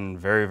 We've gotten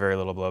very, very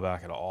little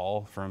blowback at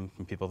all from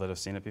people that have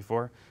seen it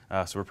before.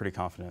 So we're pretty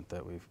confident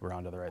that we're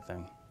onto the right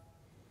thing.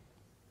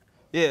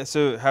 Yeah,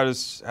 so how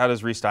does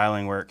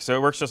restyling work? So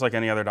it works just like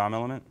any other DOM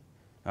element.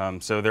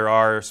 So there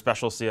are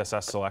special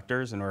CSS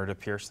selectors in order to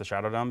pierce the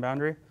shadow DOM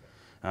boundary.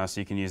 So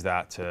you can use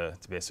that to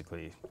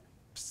basically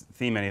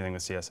theme anything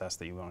with CSS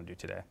that you want to do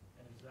today.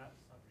 And is that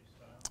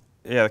sub-restyle?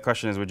 Yeah, the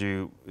question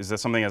is, is that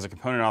something as a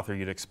component author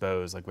you'd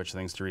expose, like which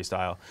things to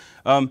restyle?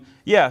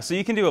 Yeah, so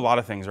you can do a lot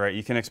of things, right?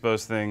 You can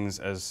expose things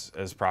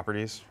as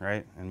properties,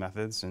 right, and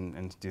methods,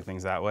 and do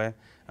things that way.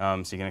 So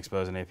you can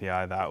expose an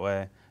API that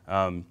way.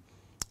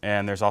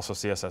 And there's also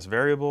CSS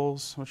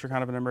variables, which are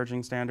kind of an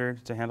emerging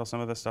standard to handle some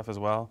of this stuff as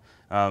well.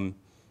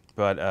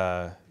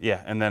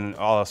 Yeah, and then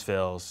all else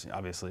fails,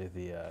 obviously,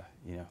 the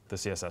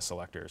CSS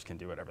selectors can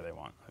do whatever they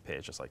want on a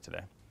page, just like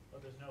today.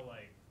 But there's no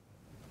like.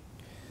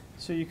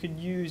 So you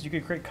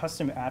could create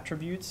custom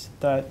attributes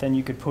that then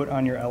you could put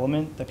on your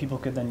element that people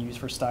could then use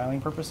for styling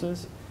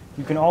purposes.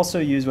 You can also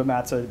use what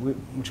Matt said,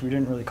 which we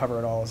didn't really cover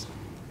at all, is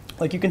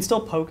like you can still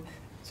poke.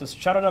 So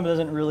Shadow DOM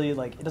doesn't really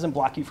it doesn't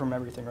block you from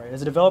everything, right?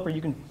 As a developer, you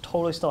can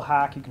totally still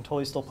hack, you can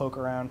totally still poke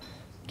around,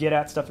 get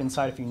at stuff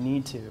inside if you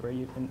need to,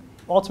 right? And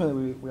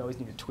ultimately, we always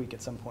need to tweak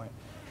at some point.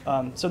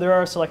 So there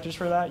are selectors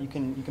for that. You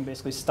can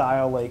basically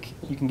style, like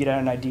you can get at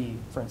an ID,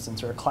 for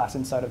instance, or a class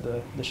inside of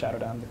the Shadow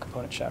DOM, the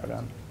component Shadow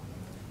DOM.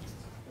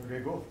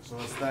 Okay, cool. So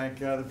let's thank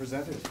the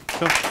presenters.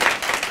 Cool.